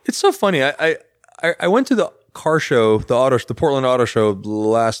 It's so funny. I went to the car show, the Portland Auto Show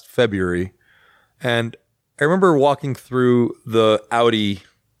last February, and I remember walking through the Audi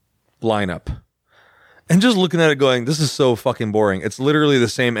lineup and just looking at it going, this is so fucking boring. It's literally the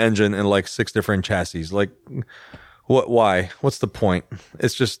same engine and like 6 different chassis. Like why? What's the point?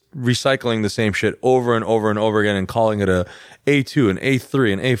 It's just recycling the same shit over and over and over again and calling it a A2, an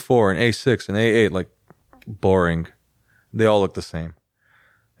A3, an A4, an A6, an A8. Like boring. They all look the same.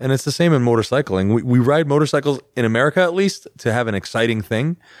 And it's the same in motorcycling. We ride motorcycles in America, at least, to have an exciting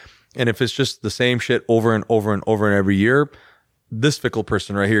thing. And if it's just the same shit over and over and over and every year, this fickle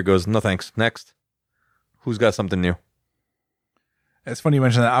person right here goes, no thanks. Next. Who's got something new? It's funny you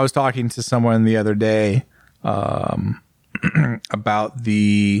mentioned that. I was talking to someone the other day about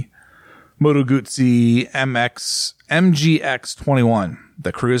the Moto Guzzi MGX 21,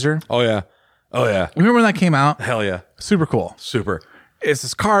 the cruiser. Oh, yeah. Oh, yeah. Remember when that came out? Hell yeah. Super cool. Super. It's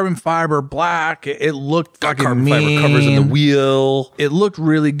this carbon fiber black. It looked fucking Carbon mean. fiber covers in the wheel. It looked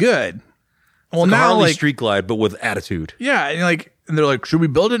really good. Well, Like a now Harley like Street Glide, but with attitude. yeah, and they're like, should we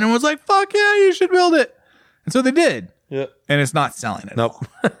build it? And everyone's like, fuck yeah, you should build it. And so they did. Yeah. And it's not selling it. Nope.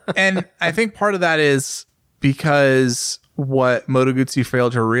 And I think part of that is because what Moto Guzzi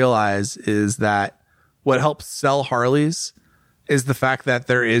failed to realize is that what helps sell Harleys is the fact that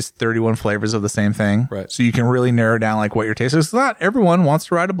there is 31 flavors of the same thing. Right. So you can really narrow down like what your taste is. Not everyone wants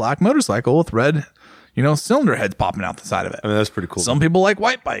to ride a black motorcycle with red, cylinder heads popping out the side of it. I mean, that's pretty cool. Some people like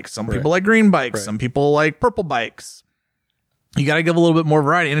white bikes. Some people like green bikes. Some people like purple bikes. You got to give a little bit more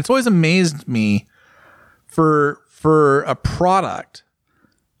variety. And it's always amazed me for a product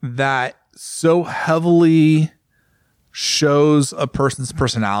that so heavily shows a person's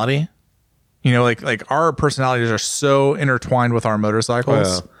personality. Like our personalities are so intertwined with our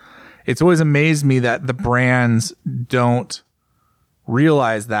motorcycles. Oh, yeah. It's always amazed me that the brands don't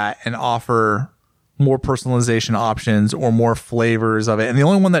realize that and offer more personalization options or more flavors of it. And the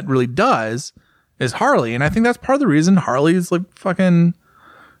only one that really does is Harley. And I think that's part of the reason Harley is like fucking,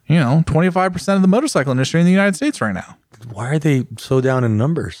 25% of the motorcycle industry in the United States right now. Why are they so down in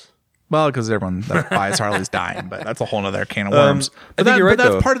numbers? Well, because everyone that buys Harley's dying, but that's a whole nother can of worms. I think you're right, but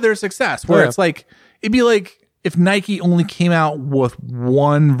that's though. part of their success, where Yeah. it's like, it'd be like if Nike only came out with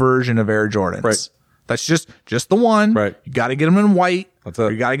one version of Air Jordans. Right. That's just the one. Right. You got to get them in white. That's it.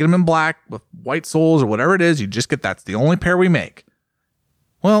 Or you got to get them in black with white soles or whatever it is. You just get that's the only pair we make.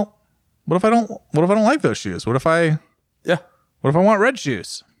 Well, what if I don't like those shoes? What if I want red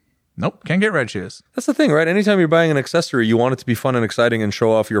shoes? Nope, can't get red shoes. That's the thing, right? Anytime you're buying an accessory, you want it to be fun and exciting and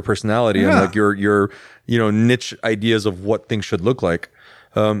show off your personality and Yeah. like your niche ideas of what things should look like.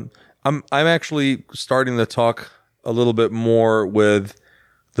 I'm actually starting to talk a little bit more with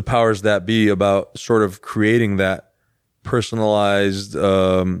the powers that be about sort of creating that personalized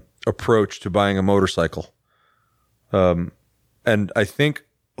approach to buying a motorcycle. And I think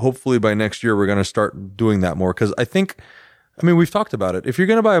hopefully by next year we're going to start doing that more because we've talked about it. If you're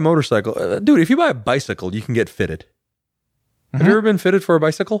going to buy a motorcycle, dude, if you buy a bicycle, you can get fitted. Have you ever been fitted for a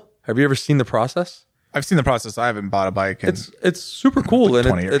bicycle? Have you ever seen the process? I've seen the process. I haven't bought a bike. It's super cool. Like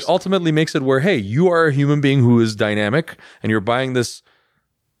And 20 it years. ultimately makes it where, hey, you are a human being who is dynamic and you're buying this,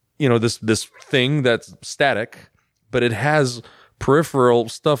 this thing that's static, but it has peripheral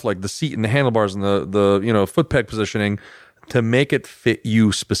stuff like the seat and the handlebars and the foot peg positioning to make it fit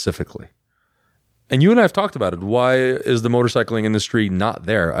you specifically. And you and I have talked about it. Why is the motorcycling industry not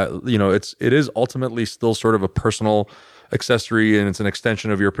there? It is ultimately still sort of a personal accessory, and it's an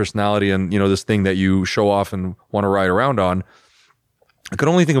extension of your personality, and this thing that you show off and want to ride around on. I could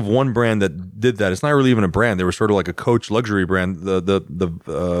only think of one brand that did that. It's not really even a brand. They were sort of like a Coach luxury brand.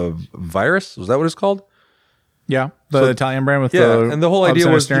 The Virus, was that what it's called? Yeah, the Italian brand with Yeah, the and the whole idea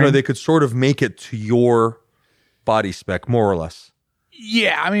center was steering. they could sort of make it to your body spec, more or less.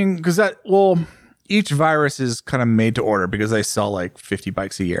 Yeah, I mean, because each virus is kind of made to order because they sell like 50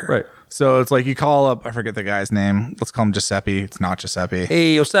 bikes a year. Right. So it's like you call up, I forget the guy's name. Let's call him Giuseppe. It's not Giuseppe.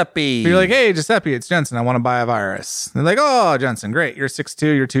 Hey, Giuseppe. But you're like, hey, Giuseppe, it's Jensen. I want to buy a virus. And they're like, oh, Jensen, great. You're 6'2",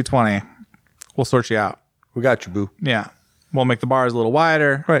 you're 220. We'll sort you out. We got you, boo. Yeah. We'll make the bars a little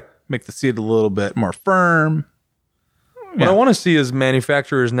wider. Right. Make the seat a little bit more firm. What I want to see is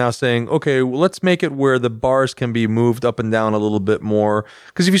manufacturers now saying, okay, well, let's make it where the bars can be moved up and down a little bit more.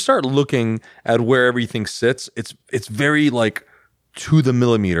 Because if you start looking at where everything sits, it's very like to the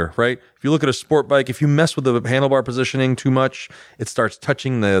millimeter, right? If you look at a sport bike, if you mess with the handlebar positioning too much, it starts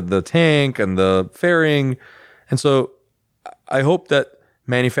touching the tank and the fairing. And so I hope that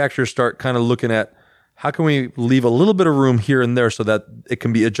manufacturers start kind of looking at how can we leave a little bit of room here and there so that it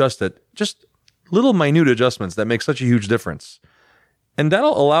can be adjusted. Just little minute adjustments that make such a huge difference. And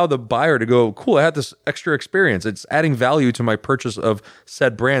that'll allow the buyer to go, cool, I had this extra experience. It's adding value to my purchase of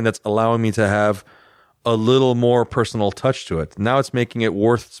said brand that's allowing me to have a little more personal touch to it. Now it's making it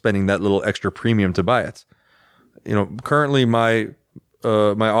worth spending that little extra premium to buy it. You know, currently my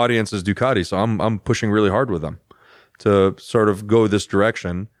audience is Ducati, so I'm pushing really hard with them to sort of go this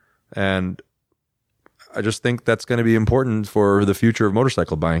direction. And I just think that's going to be important for the future of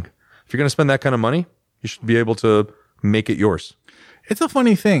motorcycle buying. If you're going to spend that kind of money, you should be able to make it yours. It's a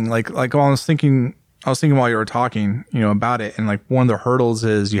funny thing. Like while I was thinking while you were talking, about it, and like one of the hurdles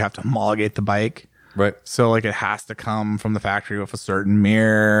is you have to homologate the bike. Right. So like it has to come from the factory with a certain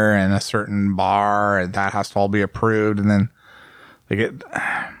mirror and a certain bar, and that has to all be approved. And then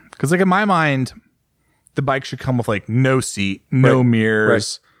because like in my mind, the bike should come with like no seat, no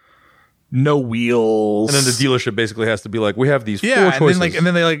mirrors. Right. No wheels. And then the dealership basically has to be like, we have these 4 choices. And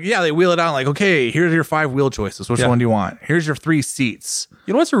then they wheel it out like, okay, here's your 5 wheel choices. Which one do you want? Here's your 3 seats.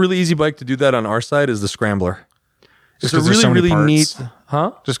 You know what's a really easy bike to do that on our side is the Scrambler. It's a really neat,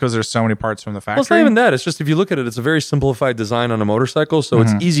 huh? Just because there's so many parts from the factory. Well, it's not even that. It's just if you look at it, it's a very simplified design on a motorcycle. So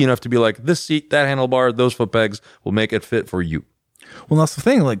it's easy enough to be like, this seat, that handlebar, those foot pegs will make it fit for you. Well, that's the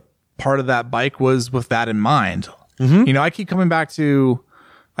thing. Like part of that bike was with that in mind. Mm-hmm. I keep coming back to,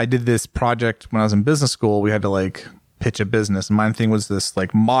 I did this project when I was in business school. We had to like pitch a business. And my thing was this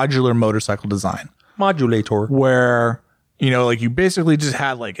like modular motorcycle design. Modulator. Where, like you basically just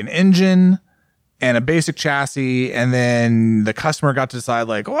had like an engine and a basic chassis. And then the customer got to decide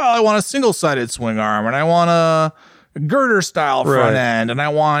like, well, I want a single-sided swing arm and I want a girder style front end. And I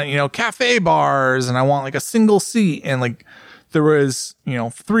want, cafe bars and I want like a single seat. And like there was,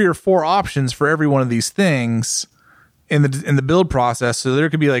 3 or 4 options for every one of these things in the build process. So there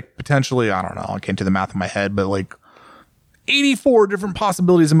could be like potentially, I don't know, I can't do the math in my head, but like 84 different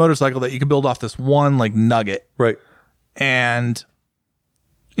possibilities of motorcycle that you could build off this one like nugget. Right. And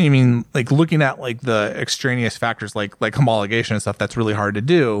I mean, like looking at like the extraneous factors like homologation and stuff, that's really hard to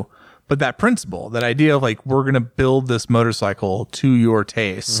do. But that principle, that idea of like, we're going to build this motorcycle to your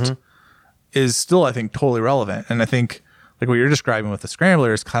taste is still, I think, totally relevant. And I think like what you're describing with the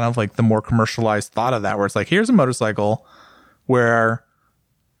Scrambler is kind of like the more commercialized thought of that, where it's like, here's a motorcycle where,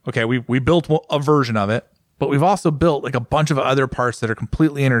 okay, we built a version of it, but we've also built like a bunch of other parts that are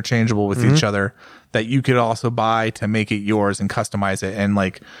completely interchangeable with each other that you could also buy to make it yours and customize it. And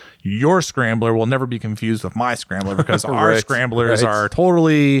like your Scrambler will never be confused with my Scrambler because our Scramblers are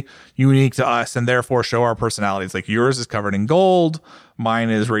totally unique to us and therefore show our personalities. Like yours is covered in gold.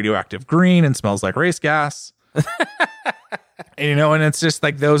 Mine is radioactive green and smells like race gas. And, and it's just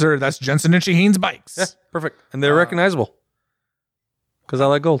like that's Jensen and Shaheen's bikes. Yeah, perfect. And they're recognizable because I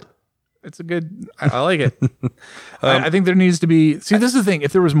like gold. It's a good, I like it. I think there needs to be, this is the thing.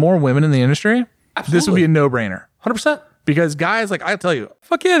 If there was more women in the industry, this would be a no-brainer. 100%. Because guys, like I tell you.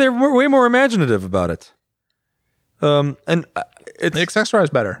 Fuck yeah, they're way more imaginative about it. And they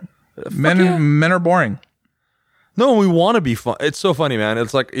accessorize better. Men are boring. No, we want to be fun. It's so funny, man.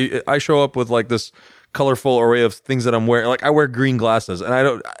 It's like I show up with like this colorful array of things that I'm wearing. Like I wear green glasses,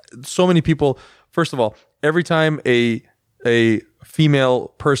 and so many people. First of all, every time a female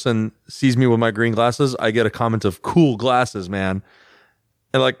person sees me with my green glasses, I get a comment of "cool glasses, man."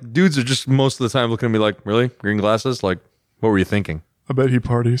 And like dudes are just most of the time looking at me like, "Really, green glasses? Like, what were you thinking?" I bet he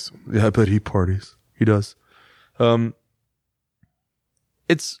parties. Yeah, I bet he parties. He does.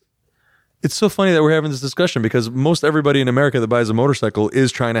 It's so funny that we're having this discussion because most everybody in America that buys a motorcycle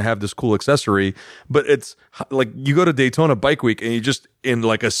is trying to have this cool accessory, but it's like you go to Daytona Bike Week and you just in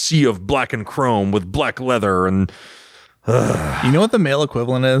like a sea of black and chrome with black leather and you know what the male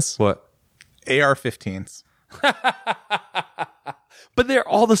equivalent is? What? AR-15s. But they're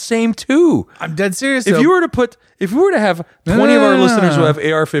all the same too. I'm dead serious. If though. you were to have 20 of our listeners who have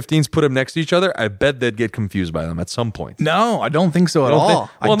AR-15s put them next to each other, I bet they'd get confused by them at some point. No, I don't think so at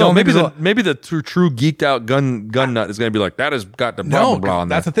all. Maybe the true geeked out gun nut is going to be like, that has got the blah blah blah on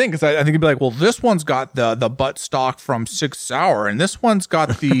that's that. the thing, because I think it'd be like, well, this one's got the butt stock from Sig Sauer, and this one's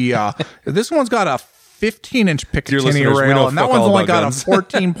got the this one's got a 15-inch Picatinny listeners, we rail, know and that fuck one's all only about got guns. a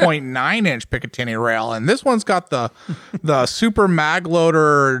 14.9-inch Picatinny rail, and this one's got the super mag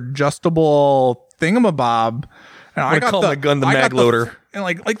loader adjustable thingamabob. And I call my gun the mag loader. And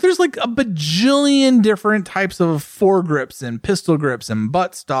like there's like a bajillion different types of foregrips and pistol grips and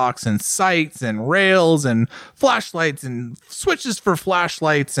butt stocks and sights and rails and flashlights and switches for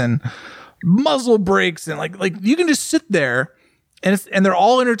flashlights and muzzle brakes, and like you can just sit there. And they're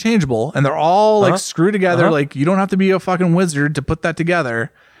all interchangeable, and they're all like screwed together. Like, you don't have to be a fucking wizard to put that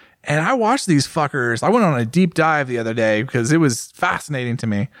together. And I watched these fuckers. I went on a deep dive the other day because it was fascinating to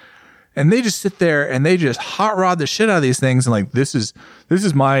me. And they just sit there and they just hot rod the shit out of these things. And like, this is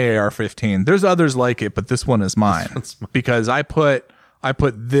my AR-15. There's others like it, but this one is mine because I put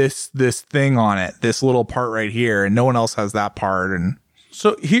this thing on it, this little part right here, and no one else has that part. And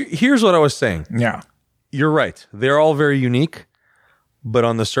So here's what I was saying. yeah, You're right. They're all very unique. But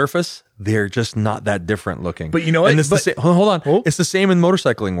on the surface, they're just not that different looking. But you know what? And it's the same. Hold on. Oh. It's the same in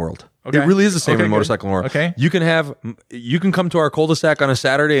motorcycling world. Okay. It really is the same Okay, in the good. motorcycling world. Okay. You can come to our cul-de-sac on a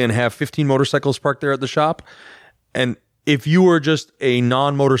Saturday and have 15 motorcycles parked there at the shop. And if you were just a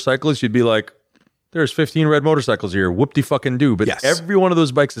non-motorcyclist, you'd be like, there's 15 red motorcycles here. Whoop-de-fucking-do. But Yes. every one of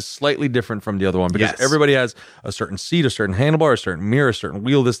those bikes is slightly different from the other one because Yes. everybody has a certain seat, a certain handlebar, a certain mirror, a certain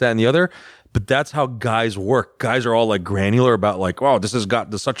wheel, this, that, and the other. But that's how guys work. Guys are all like granular about like, wow, this has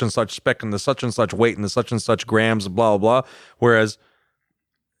got the such and such spec and the such and such weight and the such and such grams, blah, blah, blah. Whereas,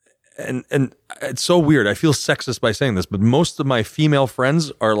 and it's so weird. I feel sexist by saying this, but most of my female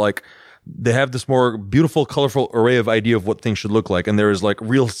friends are like, they have this more beautiful, colorful array of idea of what things should look like. And there is like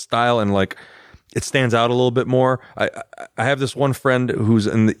real style and like, it stands out a little bit more. I have this one friend who's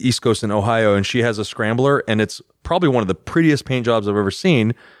in the East Coast in Ohio, and she has a scrambler, and it's probably one of the prettiest paint jobs I've ever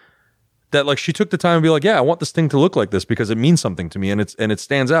seen. That like she took the time to be like, yeah, I want this thing to look like this because it means something to me and it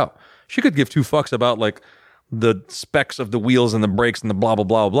stands out. She could give two fucks about like the specs of the wheels and the brakes and the blah blah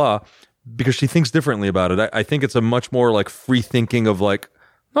blah blah because she thinks differently about it. I think it's a much more like free thinking of like,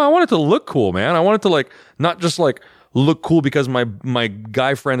 no, I want it to look cool, man. I want it to like not just like look cool because my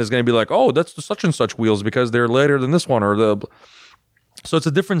guy friend is going to be like, oh, that's the such and such wheels because they're lighter than this one or the. So it's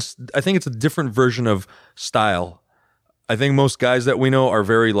a different. I think it's a different version of style. I think most guys that we know are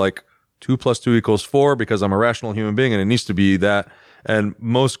very like 2 + 2 = 4 because I'm a rational human being and it needs to be that. And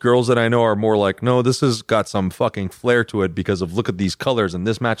most girls that I know are more like, no, this has got some fucking flair to it because of look at these colors and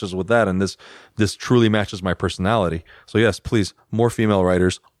this matches with that and this truly matches my personality. So yes, please, more female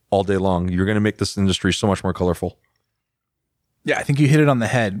writers all day long. You're going to make this industry so much more colorful. yeah, I think you hit it on the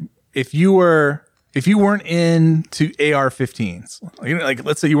head. If you weren't into AR-15s, like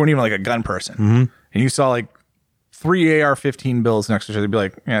let's say you weren't even like a gun person, and you saw like 3 AR-15 bills next to each other, you'd be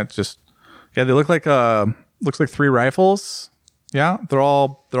like, yeah, it's just they look like looks like 3 rifles. Yeah, they're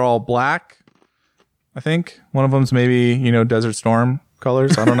all black. I think one of them's maybe Desert Storm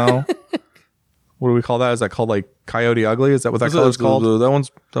colors. I don't know. What do we call that? Is that called like Coyote Ugly? Is that what that color's called? That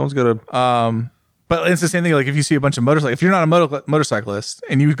one's good. But it's the same thing. Like if you see a bunch of motorcycles, if you're not a motorcyclist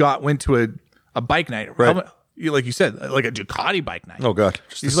and you went to a bike night, Right. Like you said, like a Ducati bike night. Oh god,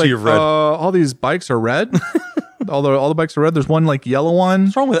 just He's a sea like, of red. all these bikes are red. all the bikes are red. There's one like yellow one.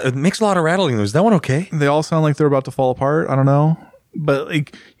 What's wrong with it? It makes a lot of rattling. Is that one okay? They all sound like they're about to fall apart. I don't know, but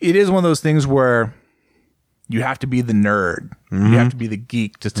like it is one of those things where you have to be the nerd, you have to be the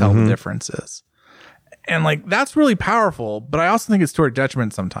geek to tell the differences, and like that's really powerful. But I also think it's to our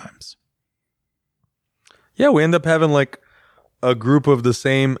detriment sometimes. Yeah, we end up having like a group of the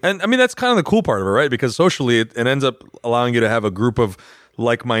same, and I mean that's kind of the cool part of it, right? Because socially, it ends up allowing you to have a group of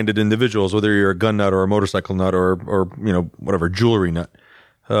like-minded individuals, whether you're a gun nut or a motorcycle nut or whatever jewelry nut.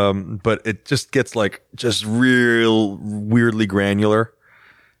 But it just gets like just real weirdly granular,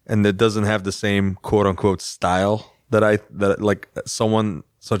 and it doesn't have the same quote unquote style that like someone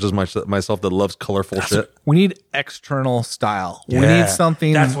such as myself that loves colorful shit. We need external style. We Yeah, need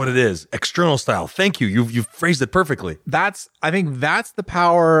something. That's what it is. External style. Thank you. You've phrased it perfectly. I think that's the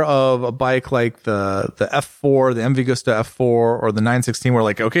power of a bike like the F4, the MV Gusta F4 or the 916 where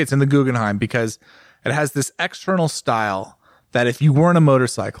like, okay, it's in the Guggenheim because it has this external style that if you weren't a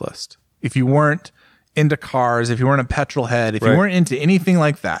motorcyclist, if you weren't into cars, if you weren't a petrol head, if you Right. weren't into anything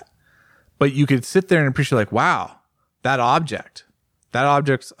like that, but you could sit there and appreciate like, wow, that object's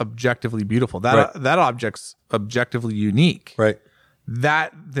objectively beautiful. That object's objectively unique. Right.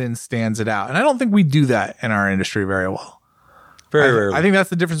 that then stands it out. And I don't think we do that in our industry very well. Very rarely. I think that's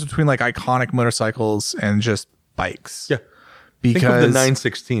the difference between like iconic motorcycles and just bikes. Yeah. Because Think of the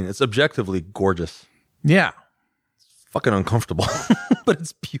 916. It's objectively gorgeous. yeah, Fucking uncomfortable, but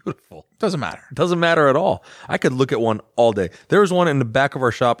it's beautiful. doesn't matter. It doesn't matter at all. I could look at one all day. There's one in the back of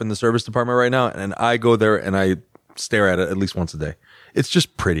our shop in the service department right now, and I go there and I stare at it at least once a day. It's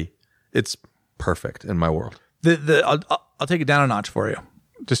just pretty. It's perfect in my world. I'll take it down a notch for you,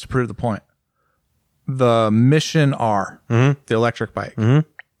 just to prove the point. The Mission R, the electric bike.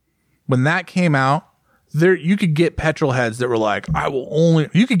 When that came out, you could get petrol heads that were like,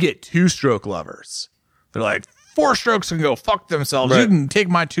 you could get 2-stroke lovers. They're like, 4 strokes can go fuck themselves. Right. You can take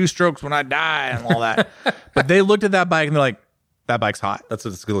my 2 strokes when I die and all that. But they looked at that bike and they're like, that bike's hot. That's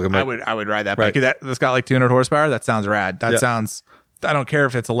what it's going to look like. I would ride that Right. bike. That's got like 200 horsepower. That sounds rad. That sounds, I don't care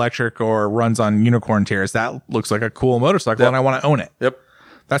if it's electric or runs on unicorn tiers. That looks like a cool motorcycle and I want to own it. Yep.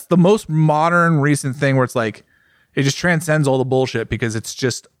 That's the most modern recent thing where it's like, it just transcends all the bullshit because it's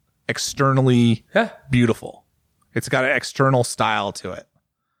just externally beautiful. It's got an external style to it.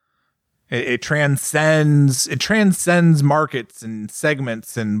 It transcends markets and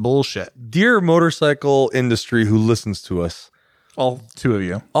segments and bullshit. Dear motorcycle industry who listens to us, All 2 of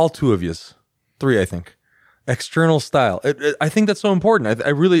you. all 2 of yous, 3, I think. External style. I think that's so important. I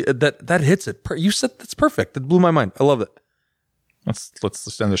really that hits it. You said that's perfect. That blew my mind. I love it. Let's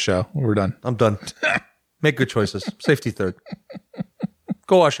just end the show. We're done. I'm done. Make good choices. Safety third.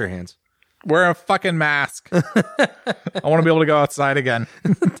 Go wash your hands. Wear a fucking mask. I want to be able to go outside again.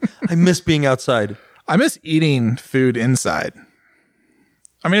 I miss being outside. I miss eating food inside.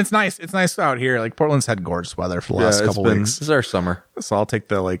 I mean, it's nice. It's nice out here. Like Portland's had gorgeous weather for the last couple weeks. This is our summer. So I'll take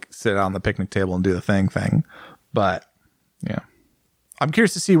the sit out on the picnic table and do the thing. But yeah, I'm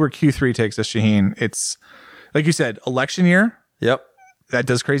curious to see where Q3 takes us, Shaheen. It's like you said, election year. Yep. That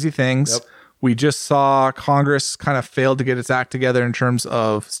does crazy things. Yep. We just saw Congress kind of failed to get its act together in terms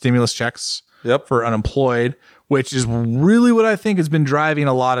of stimulus checks for unemployed, which is really what I think has been driving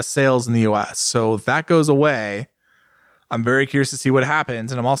a lot of sales in the U.S. So if that goes away, I'm very curious to see what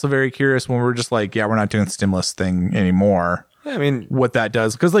happens. And I'm also very curious when we're just like, we're not doing the stimulus thing anymore. Yeah, I mean, what that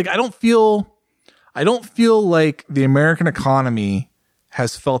does. Because like, I don't feel like the American economy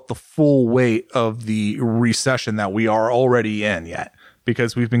has felt the full weight of the recession that we are already in yet.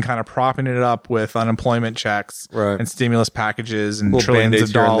 Because we've been kind of propping it up with unemployment checks and stimulus packages and trillions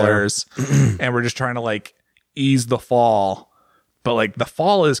of dollars. And we're just trying to like ease the fall. But like the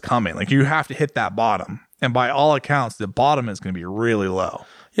fall is coming. Like you have to hit that bottom. And by all accounts, the bottom is going to be really low.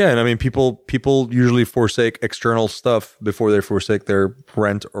 Yeah. And I mean, people usually forsake external stuff before they forsake their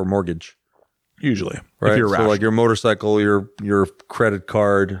rent or mortgage. Usually. Right. If you're so like your motorcycle, your credit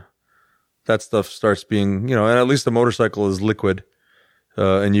card, that stuff starts being, and at least the motorcycle is liquid.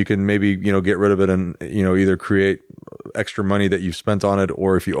 And you can maybe, get rid of it and, either create extra money that you've spent on it,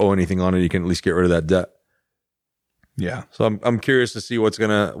 or if you owe anything on it, you can at least get rid of that debt. Yeah. So I'm curious to see what's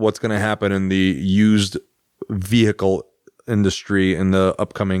gonna happen in the used vehicle industry in the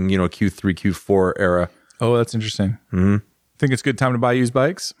upcoming, Q3, Q4 era. Oh, that's interesting. Mm-hmm. Think it's a good time to buy used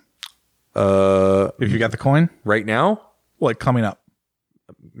bikes? If you got the coin right now, like coming up.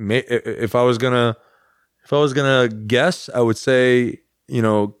 If I was gonna guess, I would say,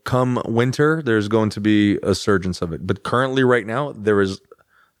 come winter, there's going to be a surgence of it. But currently right now, there is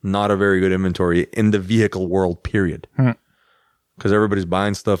not a very good inventory in the vehicle world, period. Because everybody's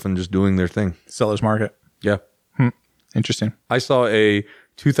buying stuff and just doing their thing. Seller's market. Yeah. Interesting. I saw a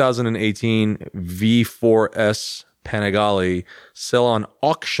 2018 V4S Panigale sell on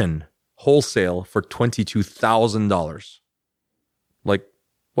auction wholesale for $22,000. Like,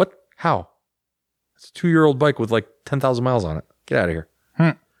 what? How? It's a 2-year-old bike with like 10,000 miles on it. Get out of here.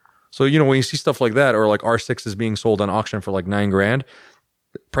 So, when you see stuff like that, or like R6 is being sold on auction for like $9,000,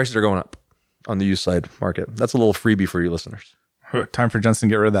 prices are going up on the used side market. That's a little freebie for you listeners. Time for Jensen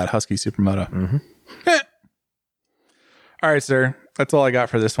to get rid of that Husky Supermoto. Mm-hmm. All right, sir. That's all I got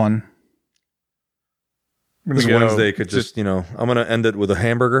for this one. This Wednesday could just, I'm going to end it with a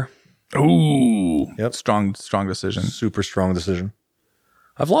hamburger. Ooh. Yep. Strong decision. Super strong decision.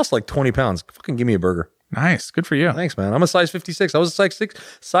 I've lost like 20 pounds. Fucking give me a burger. Nice. Good for you. Thanks, man. I'm a size 56. I was a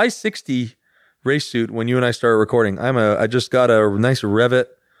size 60 race suit when you and I started recording. I just got a nice Revit.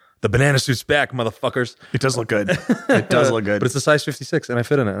 The banana suit's back, motherfuckers. It does look good. It does look good. But it's a size 56 and I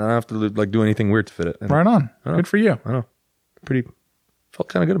fit in it. And I don't have to like do anything weird to fit it. Right on. Good for you. I know. Felt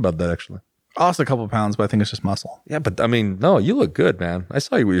kind of good about that, actually. I lost a couple of pounds, but I think it's just muscle. Yeah, but I mean, no, you look good, man. I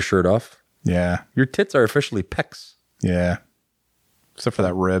saw you with your shirt off. Yeah. Your tits are officially pecs. Yeah. Except for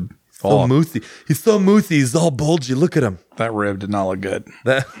that rib. So Oh. mouthy. He's so mouthy. He's all bulgy. Look at him. That rib did not look good.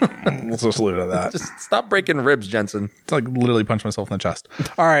 That Let's just leave it at that. just stop breaking ribs, Jensen. It's like literally punch myself in the chest.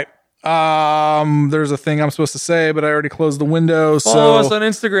 All right. There's a thing I'm supposed to say, but I already closed the window. Follow us So on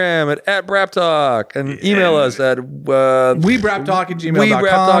Instagram at BrapTalk and email us at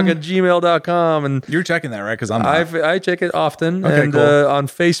webraptalk@gmail.com. webraptalk@gmail.com. And You're checking that, right? Because I'm not. I check it often. Okay, and cool. On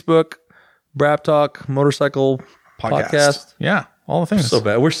Facebook, Brap Talk Motorcycle Podcast. Yeah, all the things. So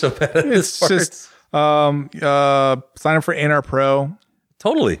bad. We're so bad at this It's part. just sign up for ANR Pro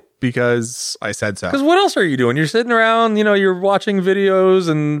Totally. because I said so. Because what else are you doing? You're sitting around, you're watching videos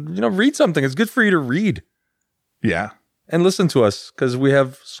and, read something. It's good for you to read Yeah. and listen to us because we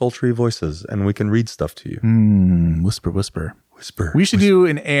have sultry voices and we can read stuff to you. Whisper. Whisper. We should do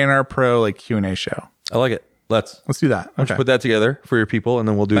an ANR Pro like Q&A show. I like it. Let's Let's do that. Okay. put that together for your people and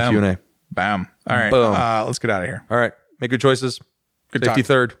then we'll do Bam. Q&A. Bam. All right. Boom. Let's get out of here. All right. Make good choices. Good Safety talk.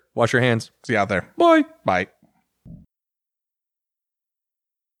 third. Wash your hands. See you out there. Bye. Bye.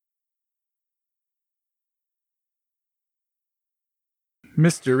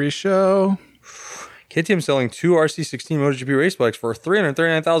 Mystery show. KTM selling 2 RC16 MotoGP race bikes for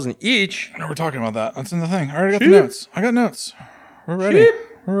 $339,000 each. No, we're talking about that. That's in the thing. I already got the notes. I got notes. We're ready.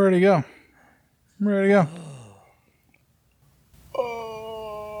 We're ready to go. We're ready to go.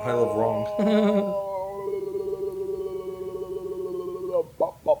 I love wrong.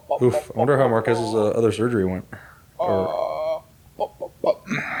 Oof. I wonder how Marquez's other surgery went. Or, Boop, boop, boop.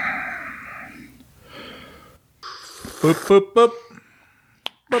 Boop, boop,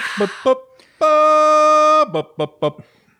 boop. Boop, boop, boop.